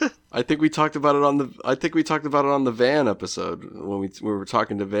 Yeah. I think we talked about it on the Van episode when we were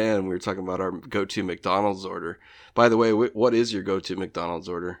talking to Van. We were talking about our go-to McDonald's order. By the way, what is your go-to McDonald's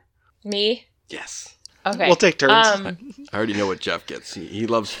order? Me? Yes. Okay. We'll take turns. I already know what Jeff gets. He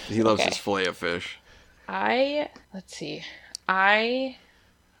loves his fillet of fish. Let's see. I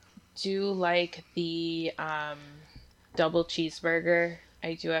do like the double cheeseburger.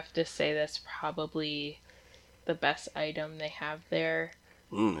 I do have to say that's probably the best item they have there.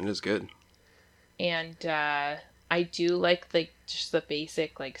 It is good. And I do like just the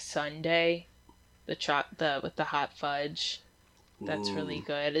basic sundae, with the hot fudge. That's really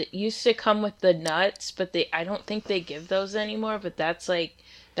good. It used to come with the nuts, but I don't think they give those anymore. But that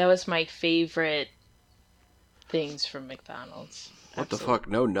was my favorite things from McDonald's. What the fuck?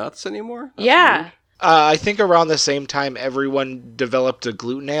 No nuts anymore? That's yeah. weird. I think around the same time everyone developed a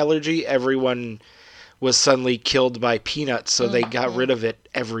gluten allergy, everyone was suddenly killed by peanuts, so they got rid of it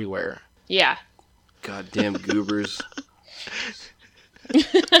everywhere. Yeah. Goddamn goobers.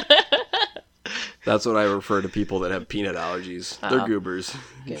 That's what I refer to people that have peanut allergies. They're goobers.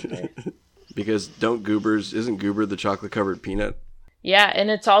 Because isn't goober the chocolate covered peanut? Yeah,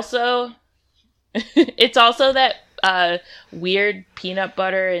 and it's also that weird peanut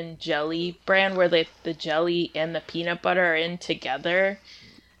butter and jelly brand where the jelly and the peanut butter are in together,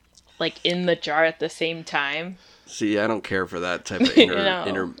 in the jar at the same time. See, I don't care for that type of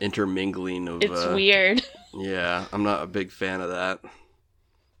intermingling of. It's weird. Yeah, I'm not a big fan of that.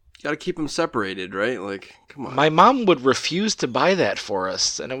 You gotta keep them separated, right? Come on. My mom would refuse to buy that for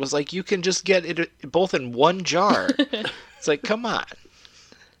us, and it was like, you can just get it both in one jar. It's like, come on.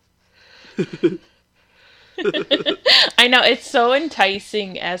 I know, it's so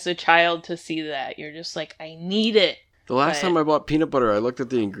enticing as a child to see that. You're just like, I need it. The last time I bought peanut butter, I looked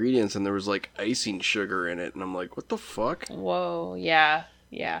at the ingredients and there was icing sugar in it, and I'm like, what the fuck? Whoa, yeah.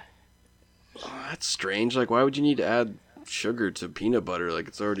 Oh, that's strange. Why would you need to add sugar to peanut butter?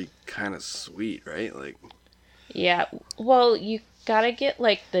 It's already kind of sweet, right? Yeah, well, you gotta get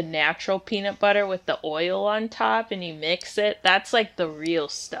the natural peanut butter with the oil on top and you mix it. That's the real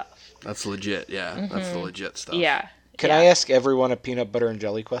stuff. That's legit, yeah. Mm-hmm. That's the legit stuff. Yeah. Can I ask everyone a peanut butter and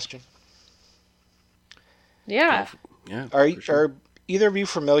jelly question? Yeah. Yeah. Are either of you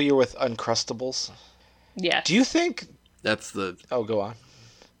familiar with Uncrustables? Yes. Do you think that's the... Oh, go on.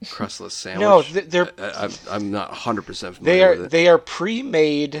 Crustless sandwich? No, they're... I'm not 100% familiar with it. They are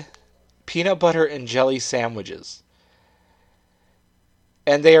pre-made peanut butter and jelly sandwiches.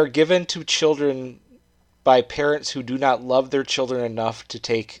 And they are given to children by parents who do not love their children enough to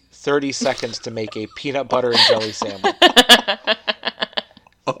take 30 seconds to make a peanut butter and jelly sandwich.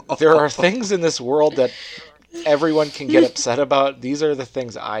 There are things in this world that everyone can get upset about. These are the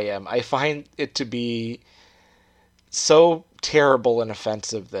things I am. I find it to be so terrible and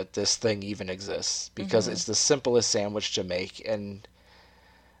offensive that this thing even exists, because it's the simplest sandwich to make, and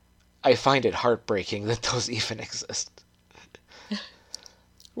I find it heartbreaking that those even exist.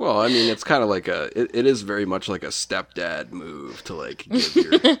 Well, I mean, it's kind of it is very much like a stepdad move to give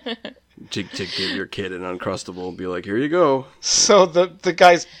your to give your kid an Uncrustable and be like, here you go. So the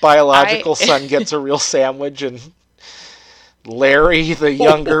guy's biological son gets a real sandwich, and Larry, the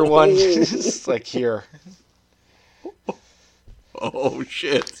younger one, is here. Oh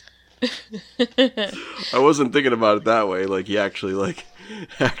shit! I wasn't thinking about it that way. He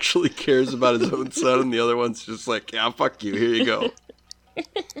actually cares about his own son, and the other one's just yeah, fuck you. Here you go.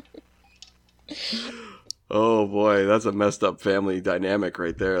 Oh boy, that's a messed up family dynamic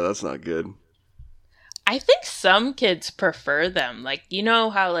right there. That's not good. I think some kids prefer them. You know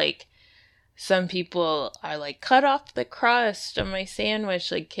how some people are cut off the crust on my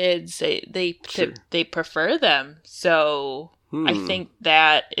sandwich. Kids, they prefer them. So I think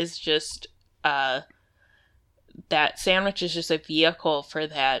that is just that sandwich is just a vehicle for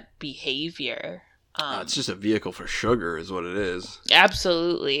that behavior. It's just a vehicle for sugar is what it is.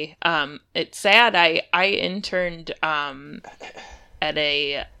 Absolutely. It's sad. I interned at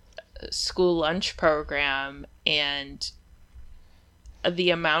a school lunch program, and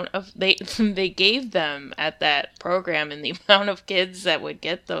the amount of they gave them at that program, and the amount of kids that would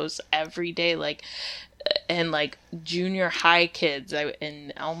get those every day, and junior high kids,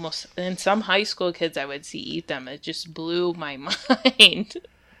 and some high school kids I would see eat them. It just blew my mind.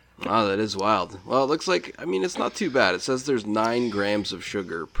 Oh, that is wild. Well, it looks it's not too bad. It says there's 9 grams of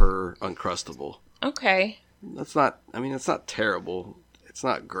sugar per Uncrustable. Okay. That's not. I mean, it's not terrible. It's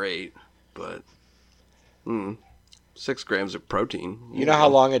not great, but 6 grams of protein. You know how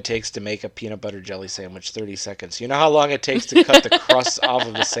long it takes to make a peanut butter jelly sandwich? 30 seconds. You know how long it takes to cut the crust off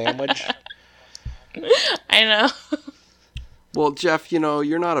of a sandwich? I know. Well, Jeff,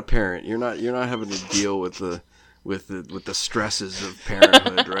 you're not a parent. You're not having to deal with the stresses of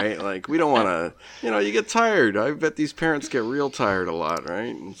parenthood, right? Like, we don't want to, you get tired. I bet these parents get real tired a lot,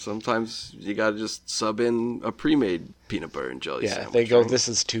 right? And sometimes you got to just sub in a pre-made peanut butter and jelly sandwich. Yeah, they go, right? This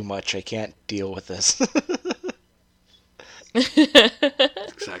is too much. I can't deal with this.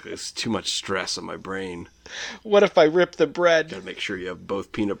 Exactly. It's too much stress on my brain. What if I rip the bread? Gotta make sure you have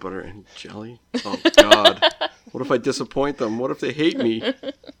both peanut butter and jelly. Oh, God. What if I disappoint them? What if they hate me?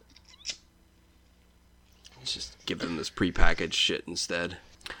 Let's just give them this prepackaged shit instead.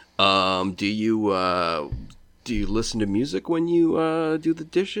 Do you listen to music when you do the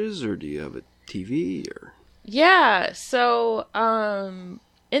dishes, or do you have a TV? Or Yeah, so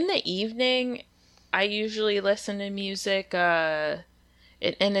in the evening, I usually listen to music. And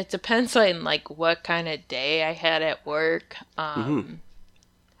it depends on like what kind of day I had at work.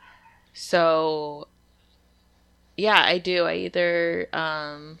 So yeah, I do. I either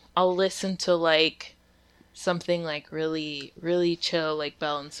I'll listen to like something like really, really chill, like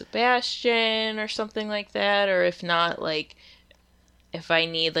Belle and Sebastian or something like that. Or if not, like if I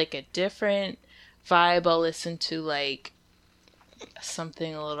need like a different vibe, I'll listen to like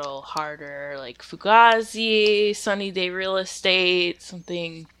something a little harder, like Fugazi, Sunny Day Real Estate,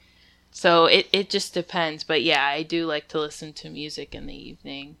 something. So it just depends. But yeah, I do like to listen to music in the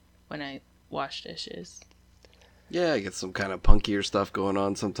evening when I wash dishes. yeah, I get some kind of punkier stuff going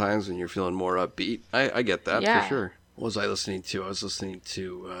on sometimes when you're feeling more upbeat. I get that for sure. What was I listening to? I was listening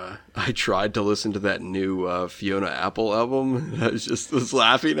to, I tried to listen to that new Fiona Apple album. I was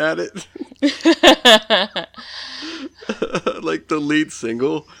laughing at it. Like the lead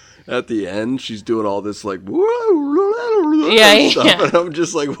single at the end, she's doing all this like, stuff, and I'm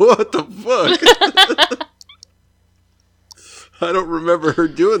just like, what the fuck? I don't remember her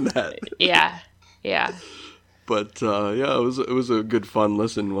doing that. Yeah. But yeah, it was a good fun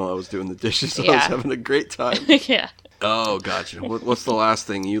listen while I was doing the dishes. I Yeah. was having a great time. Yeah. Oh, gotcha. What's the last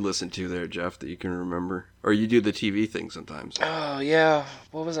thing you listened to there, Jeff, that you can remember? Or you do the TV thing sometimes? Oh, yeah.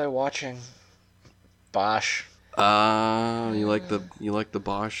 What was I watching? Bosch. You like the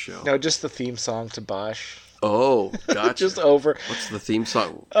Bosch show? No, just the theme song to Bosch. Oh, gotcha. Just over. What's the theme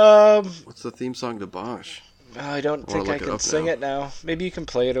song? What's the theme song to Bosch? I don't think I can sing now. it now. Maybe you can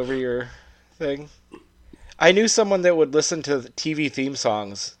play it over your thing. I knew someone that would listen to TV theme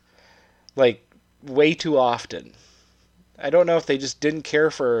songs, like, way too often. I don't know if they just didn't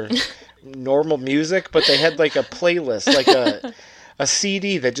care for normal music, but they had, like, a playlist, like a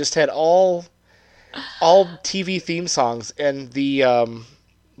CD that just had all TV theme songs, and the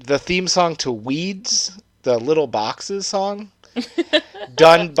theme song to Weeds, the Little Boxes song,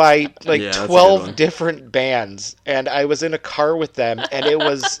 done by like 12 different bands, and I was in a car with them, and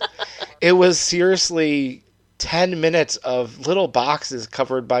it was seriously 10 minutes of Little Boxes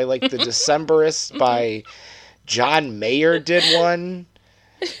covered by like the Decemberists, by John Mayer did one.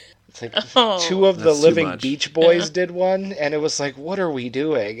 It's like two of the Living Beach Boys did one, and it was like, what are we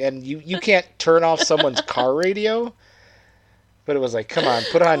doing? And you can't turn off someone's car radio, but it was like, come on,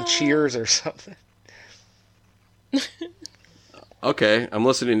 put on Cheers or something. Okay, I'm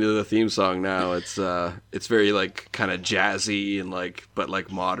listening to the theme song now. It's very like kind of jazzy and but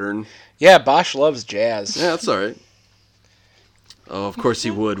modern. Yeah, Bosch loves jazz. Yeah, that's all right. Oh, of course he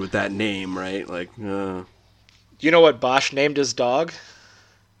would with that name, right? Like, You know what Bosch named his dog?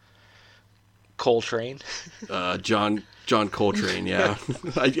 Coltrane. John Coltrane. Yeah,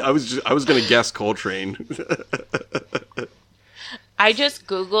 I was gonna guess Coltrane. I just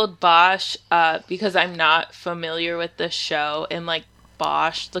Googled Bosch because I'm not familiar with the show, and like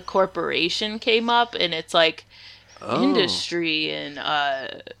Bosch, the corporation came up, and it's like industry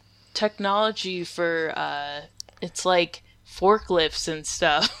and technology for it's like forklifts and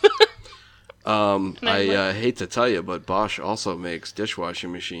stuff. I hate to tell you, but Bosch also makes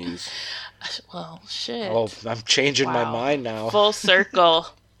dishwashing machines. Well, shit. Oh, I'm changing my mind now. Full circle.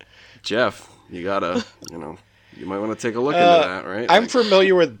 Jeff, you gotta, you might want to take a look into that, right? I'm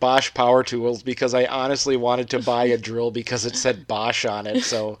familiar with Bosch power tools because I honestly wanted to buy a drill because it said Bosch on it,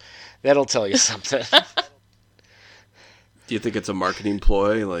 so that'll tell you something. Do you think it's a marketing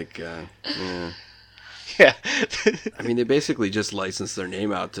ploy? Yeah. Yeah. I mean, they basically just license their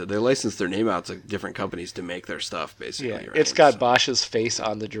name out to different companies to make their stuff, basically. Yeah, right? it's got Bosch's face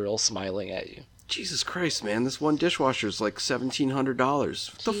on the drill smiling at you. Jesus Christ, man. This one dishwasher is like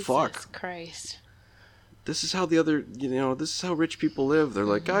 $1,700. What the fuck? Jesus Christ. this is how this is how rich people live. They're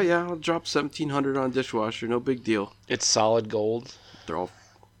like, oh yeah, I'll drop $1,700 on a dishwasher, no big deal. It's solid gold. They're all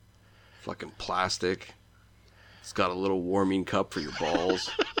fucking plastic. It's got a little warming cup for your balls.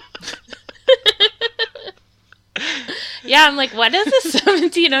 Yeah, I'm like, what does a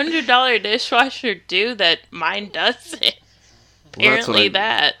 $1,700 dishwasher do that mine doesn't? Apparently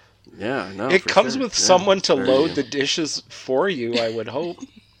that. Yeah, no. It comes sure. with someone to load good. the dishes for you, I would hope.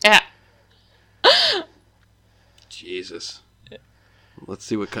 Yeah. Jesus. Let's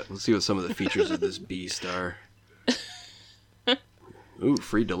see what some of the features of this beast are. Ooh,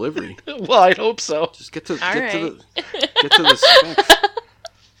 free delivery. Well, I'd hope so. Just get to right. the specs.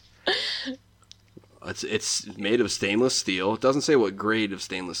 It's made of stainless steel. It doesn't say what grade of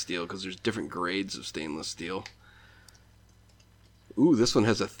stainless steel because there's different grades of stainless steel. Ooh, this one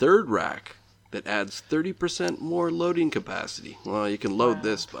has a third rack that adds 30% more loading capacity. Well, you can load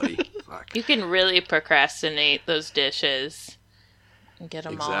this, buddy. Fuck. You can really procrastinate those dishes and get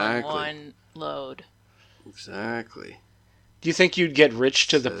them all in one load. Exactly. Do you think you'd get rich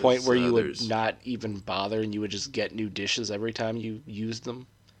to the Says point where you would others. not even bother and you would just get new dishes every time you used them?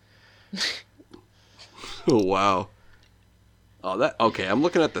 Oh, wow. Oh, okay, I'm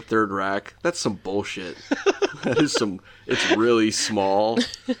looking at the third rack. That's some bullshit. It's really small.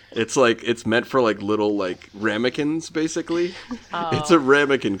 It's meant for like little like ramekins, basically. Oh. It's a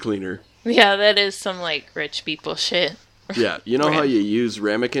ramekin cleaner. Yeah, that is some like rich people shit. Yeah, you know how you use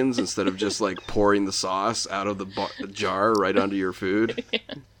ramekins instead of just like pouring the sauce out of the jar right onto your food?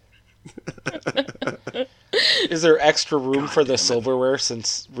 Is there extra room for the silverware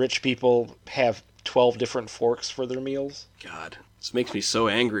since rich people have 12 different forks for their meals? God, this makes me so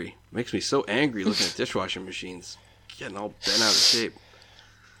angry. Makes me so angry looking at dishwashing machines. Getting all bent out of shape.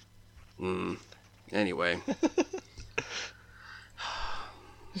 Anyway.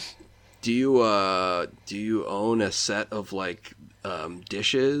 Do you own a set of like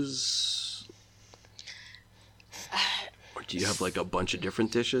dishes? Or do you have like a bunch of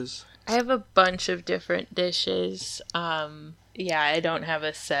different dishes? I have a bunch of different dishes. Yeah, I don't have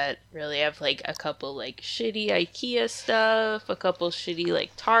a set really. I have like a couple like shitty IKEA stuff, a couple shitty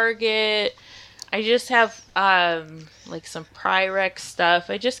like Target. I just have like some Pyrex stuff.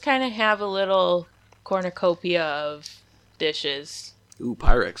 I just kind of have a little cornucopia of dishes. Ooh,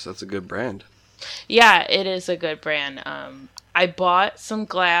 Pyrex, that's a good brand. Yeah, it is a good brand. I bought some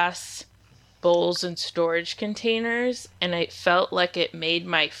glass bowls and storage containers, and I felt like it made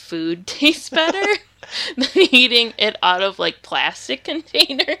my food taste better than eating it out of like plastic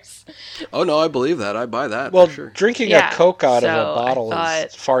containers. Oh no, I believe that. I buy that. Well, for sure. drinking a Coke out of so a bottle I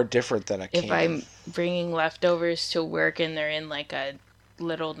is far different than a can. If I'm bringing leftovers to work and they're in like a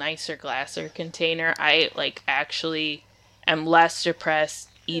little nicer glasser container, I like actually am less depressed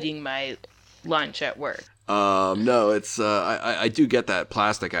eating my lunch at work. No, it's I do get that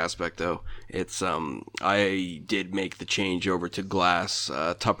plastic aspect though. It's I did make the change over to glass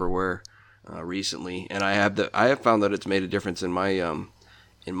Tupperware recently, and I have found that it's made a difference in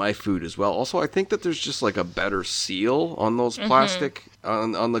my food as well. Also, I think that there's just like a better seal on those plastic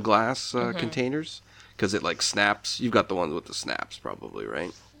on the glass containers because it like snaps. You've got the ones with the snaps probably,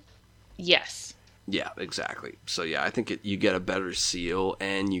 right? Yes. Yeah, exactly. So yeah, I think you get a better seal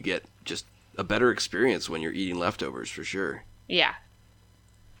and you get just a better experience when you're eating leftovers for sure. Yeah.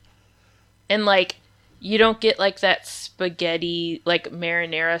 And like you don't get like that spaghetti like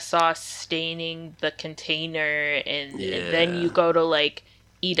marinara sauce staining the container and then you go to like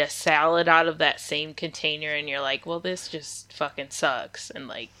eat a salad out of that same container and you're like, well, this just fucking sucks and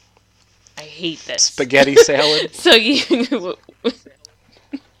like I hate this. Spaghetti salad. So you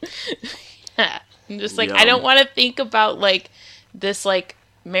yeah. I'm just like, I don't want to think about like this like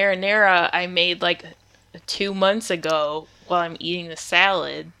marinara I made like 2 months ago while I'm eating the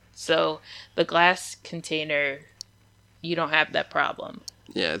salad. So the glass container, you don't have that problem.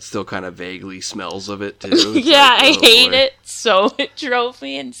 Yeah, it still kind of vaguely smells of it too. It's yeah, like, I hate it. So it drove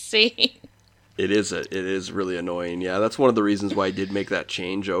me insane. It is really annoying. Yeah, that's one of the reasons why I did make that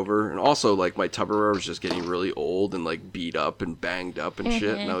change over. And also, like, my Tupperware was just getting really old and, like, beat up and banged up and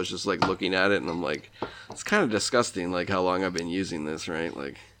shit. And I was just, like, looking at it and I'm like, it's kind of disgusting, like, how long I've been using this, right?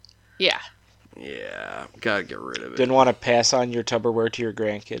 Like, yeah. Yeah, gotta get rid of it. Didn't want to pass on your Tupperware to your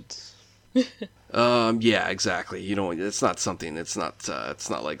grandkids. Yeah, exactly. You don't. It's not something. It's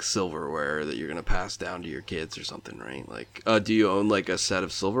not like silverware that you're gonna pass down to your kids or something, right? Like, do you own like a set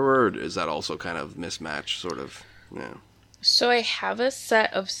of silverware, or is that also kind of mismatched, sort of? Yeah. So I have a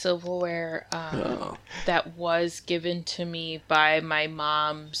set of silverware that was given to me by my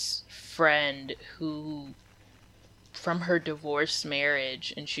mom's friend who, from her divorced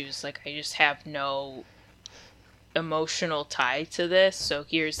marriage, and she was like, I just have no emotional tie to this. So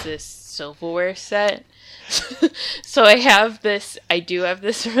here's this silverware set. So I do have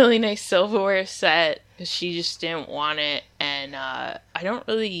this really nice silverware set because she just didn't want it, and I don't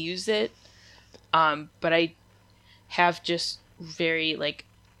really use it, but I have just very like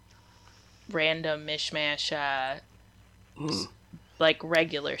random mishmash like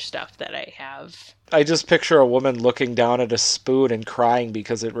regular stuff that I have. I just picture a woman looking down at a spoon and crying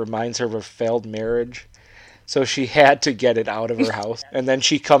because it reminds her of a failed marriage. So she had to get it out of her house. And then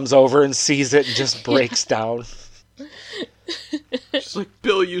she comes over and sees it and just breaks down. She's like,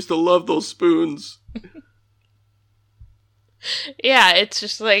 Bill used to love those spoons. Yeah, it's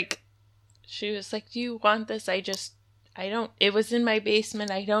just like, she was like, do you want this? It was in my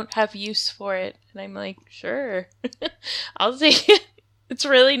basement. I don't have use for it. And I'm like, sure. I'll take it. It's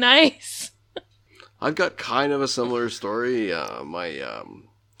really nice. I've got kind of a similar story.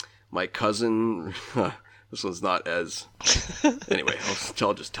 My cousin, this one's not as, anyway,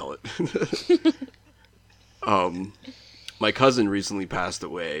 I'll just tell it. My cousin recently passed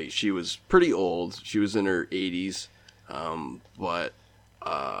away. She was pretty old. She was in her 80s. But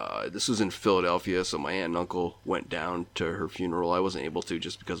this was in Philadelphia, so my aunt and uncle went down to her funeral. I wasn't able to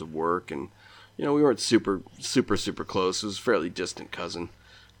just because of work, and we weren't super close. It was a fairly distant cousin.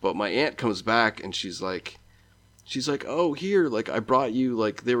 But my aunt comes back and she's like, oh, here, like, I brought you,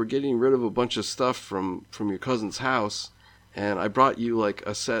 like, they were getting rid of a bunch of stuff from your cousin's house, and I brought you, like,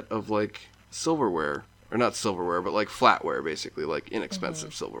 a set of, like, silverware, or not silverware, but, like, flatware, basically, like,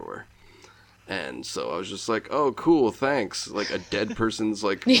 inexpensive silverware. And so I was just like, oh, cool, thanks. Like, a dead person's,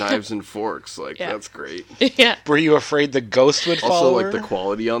 like, knives and forks. Like, that's great. Yeah. Were you afraid the ghost would follow Also, her? like, the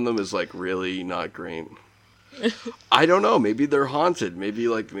quality on them is, like, really not great. I don't know. Maybe they're haunted. Maybe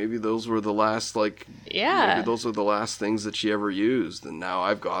those were the last, like... Yeah. Maybe those are the last things that she ever used, and now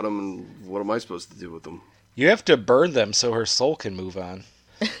I've got them, and what am I supposed to do with them? You have to burn them so her soul can move on.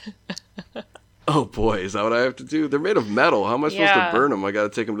 Oh boy, is that what I have to do? They're made of metal. How am I supposed to burn them? I gotta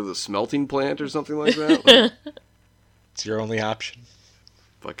take them to the smelting plant or something like that? Like, it's your only option.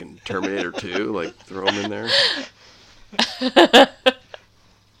 fucking Terminator 2, like, throw them in there.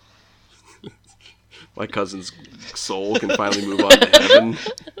 My cousin's soul can finally move on to heaven.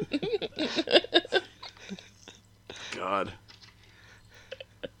 God.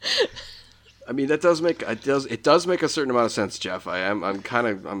 I mean, it does make a certain amount of sense, Jeff. I'm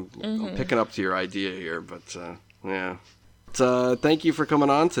picking up to your idea here, but yeah. But, thank you for coming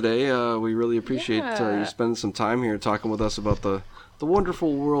on today. We really appreciate you spending some time here talking with us about the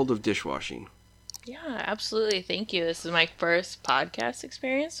wonderful world of dishwashing. Yeah, absolutely. Thank you. This is my first podcast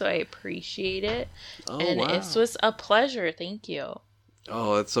experience, so I appreciate it. Oh, and wow. it was a pleasure. Thank you.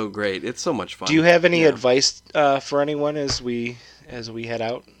 Oh, that's so great. It's so much fun. Do you have any advice for anyone as we head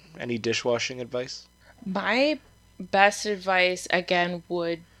out? Any dishwashing advice? My best advice, again,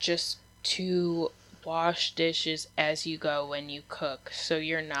 would just to wash dishes as you go when you cook, so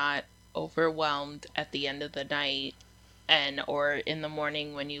you're not overwhelmed at the end of the night or in the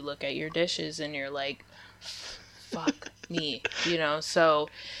morning when you look at your dishes and you're like, fuck me, so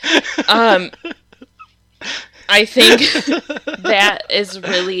I think that is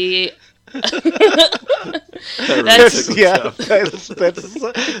really that's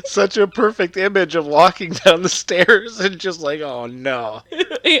such a perfect image of walking down the stairs and just like, oh no.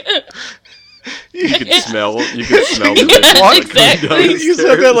 You can smell the exactly. You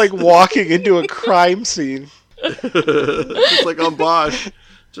said that like walking into a crime scene. Just like on Bosch.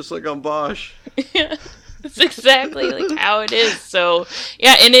 Yeah, that's exactly like how it is. So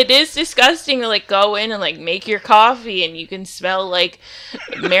yeah, and it is disgusting to like go in and like make your coffee and you can smell like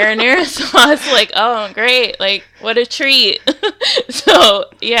marinara sauce. Like, oh great, like what a treat. So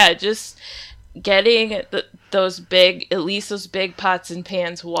yeah, just getting at those big pots and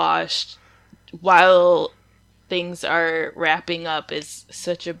pans washed while things are wrapping up is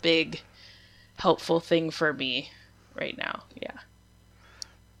such a big helpful thing for me right now. Yeah.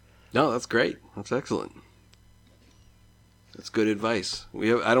 No, that's great. That's excellent. That's good advice.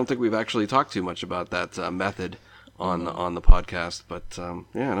 I don't think we've actually talked too much about that method on the podcast, but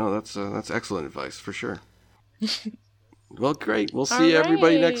that's excellent advice for sure. Well, great. We'll see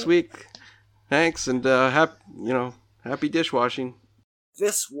everybody next week. Thanks, and happy dishwashing.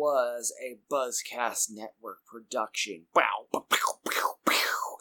 This was a Buzzcast Network production. Wow.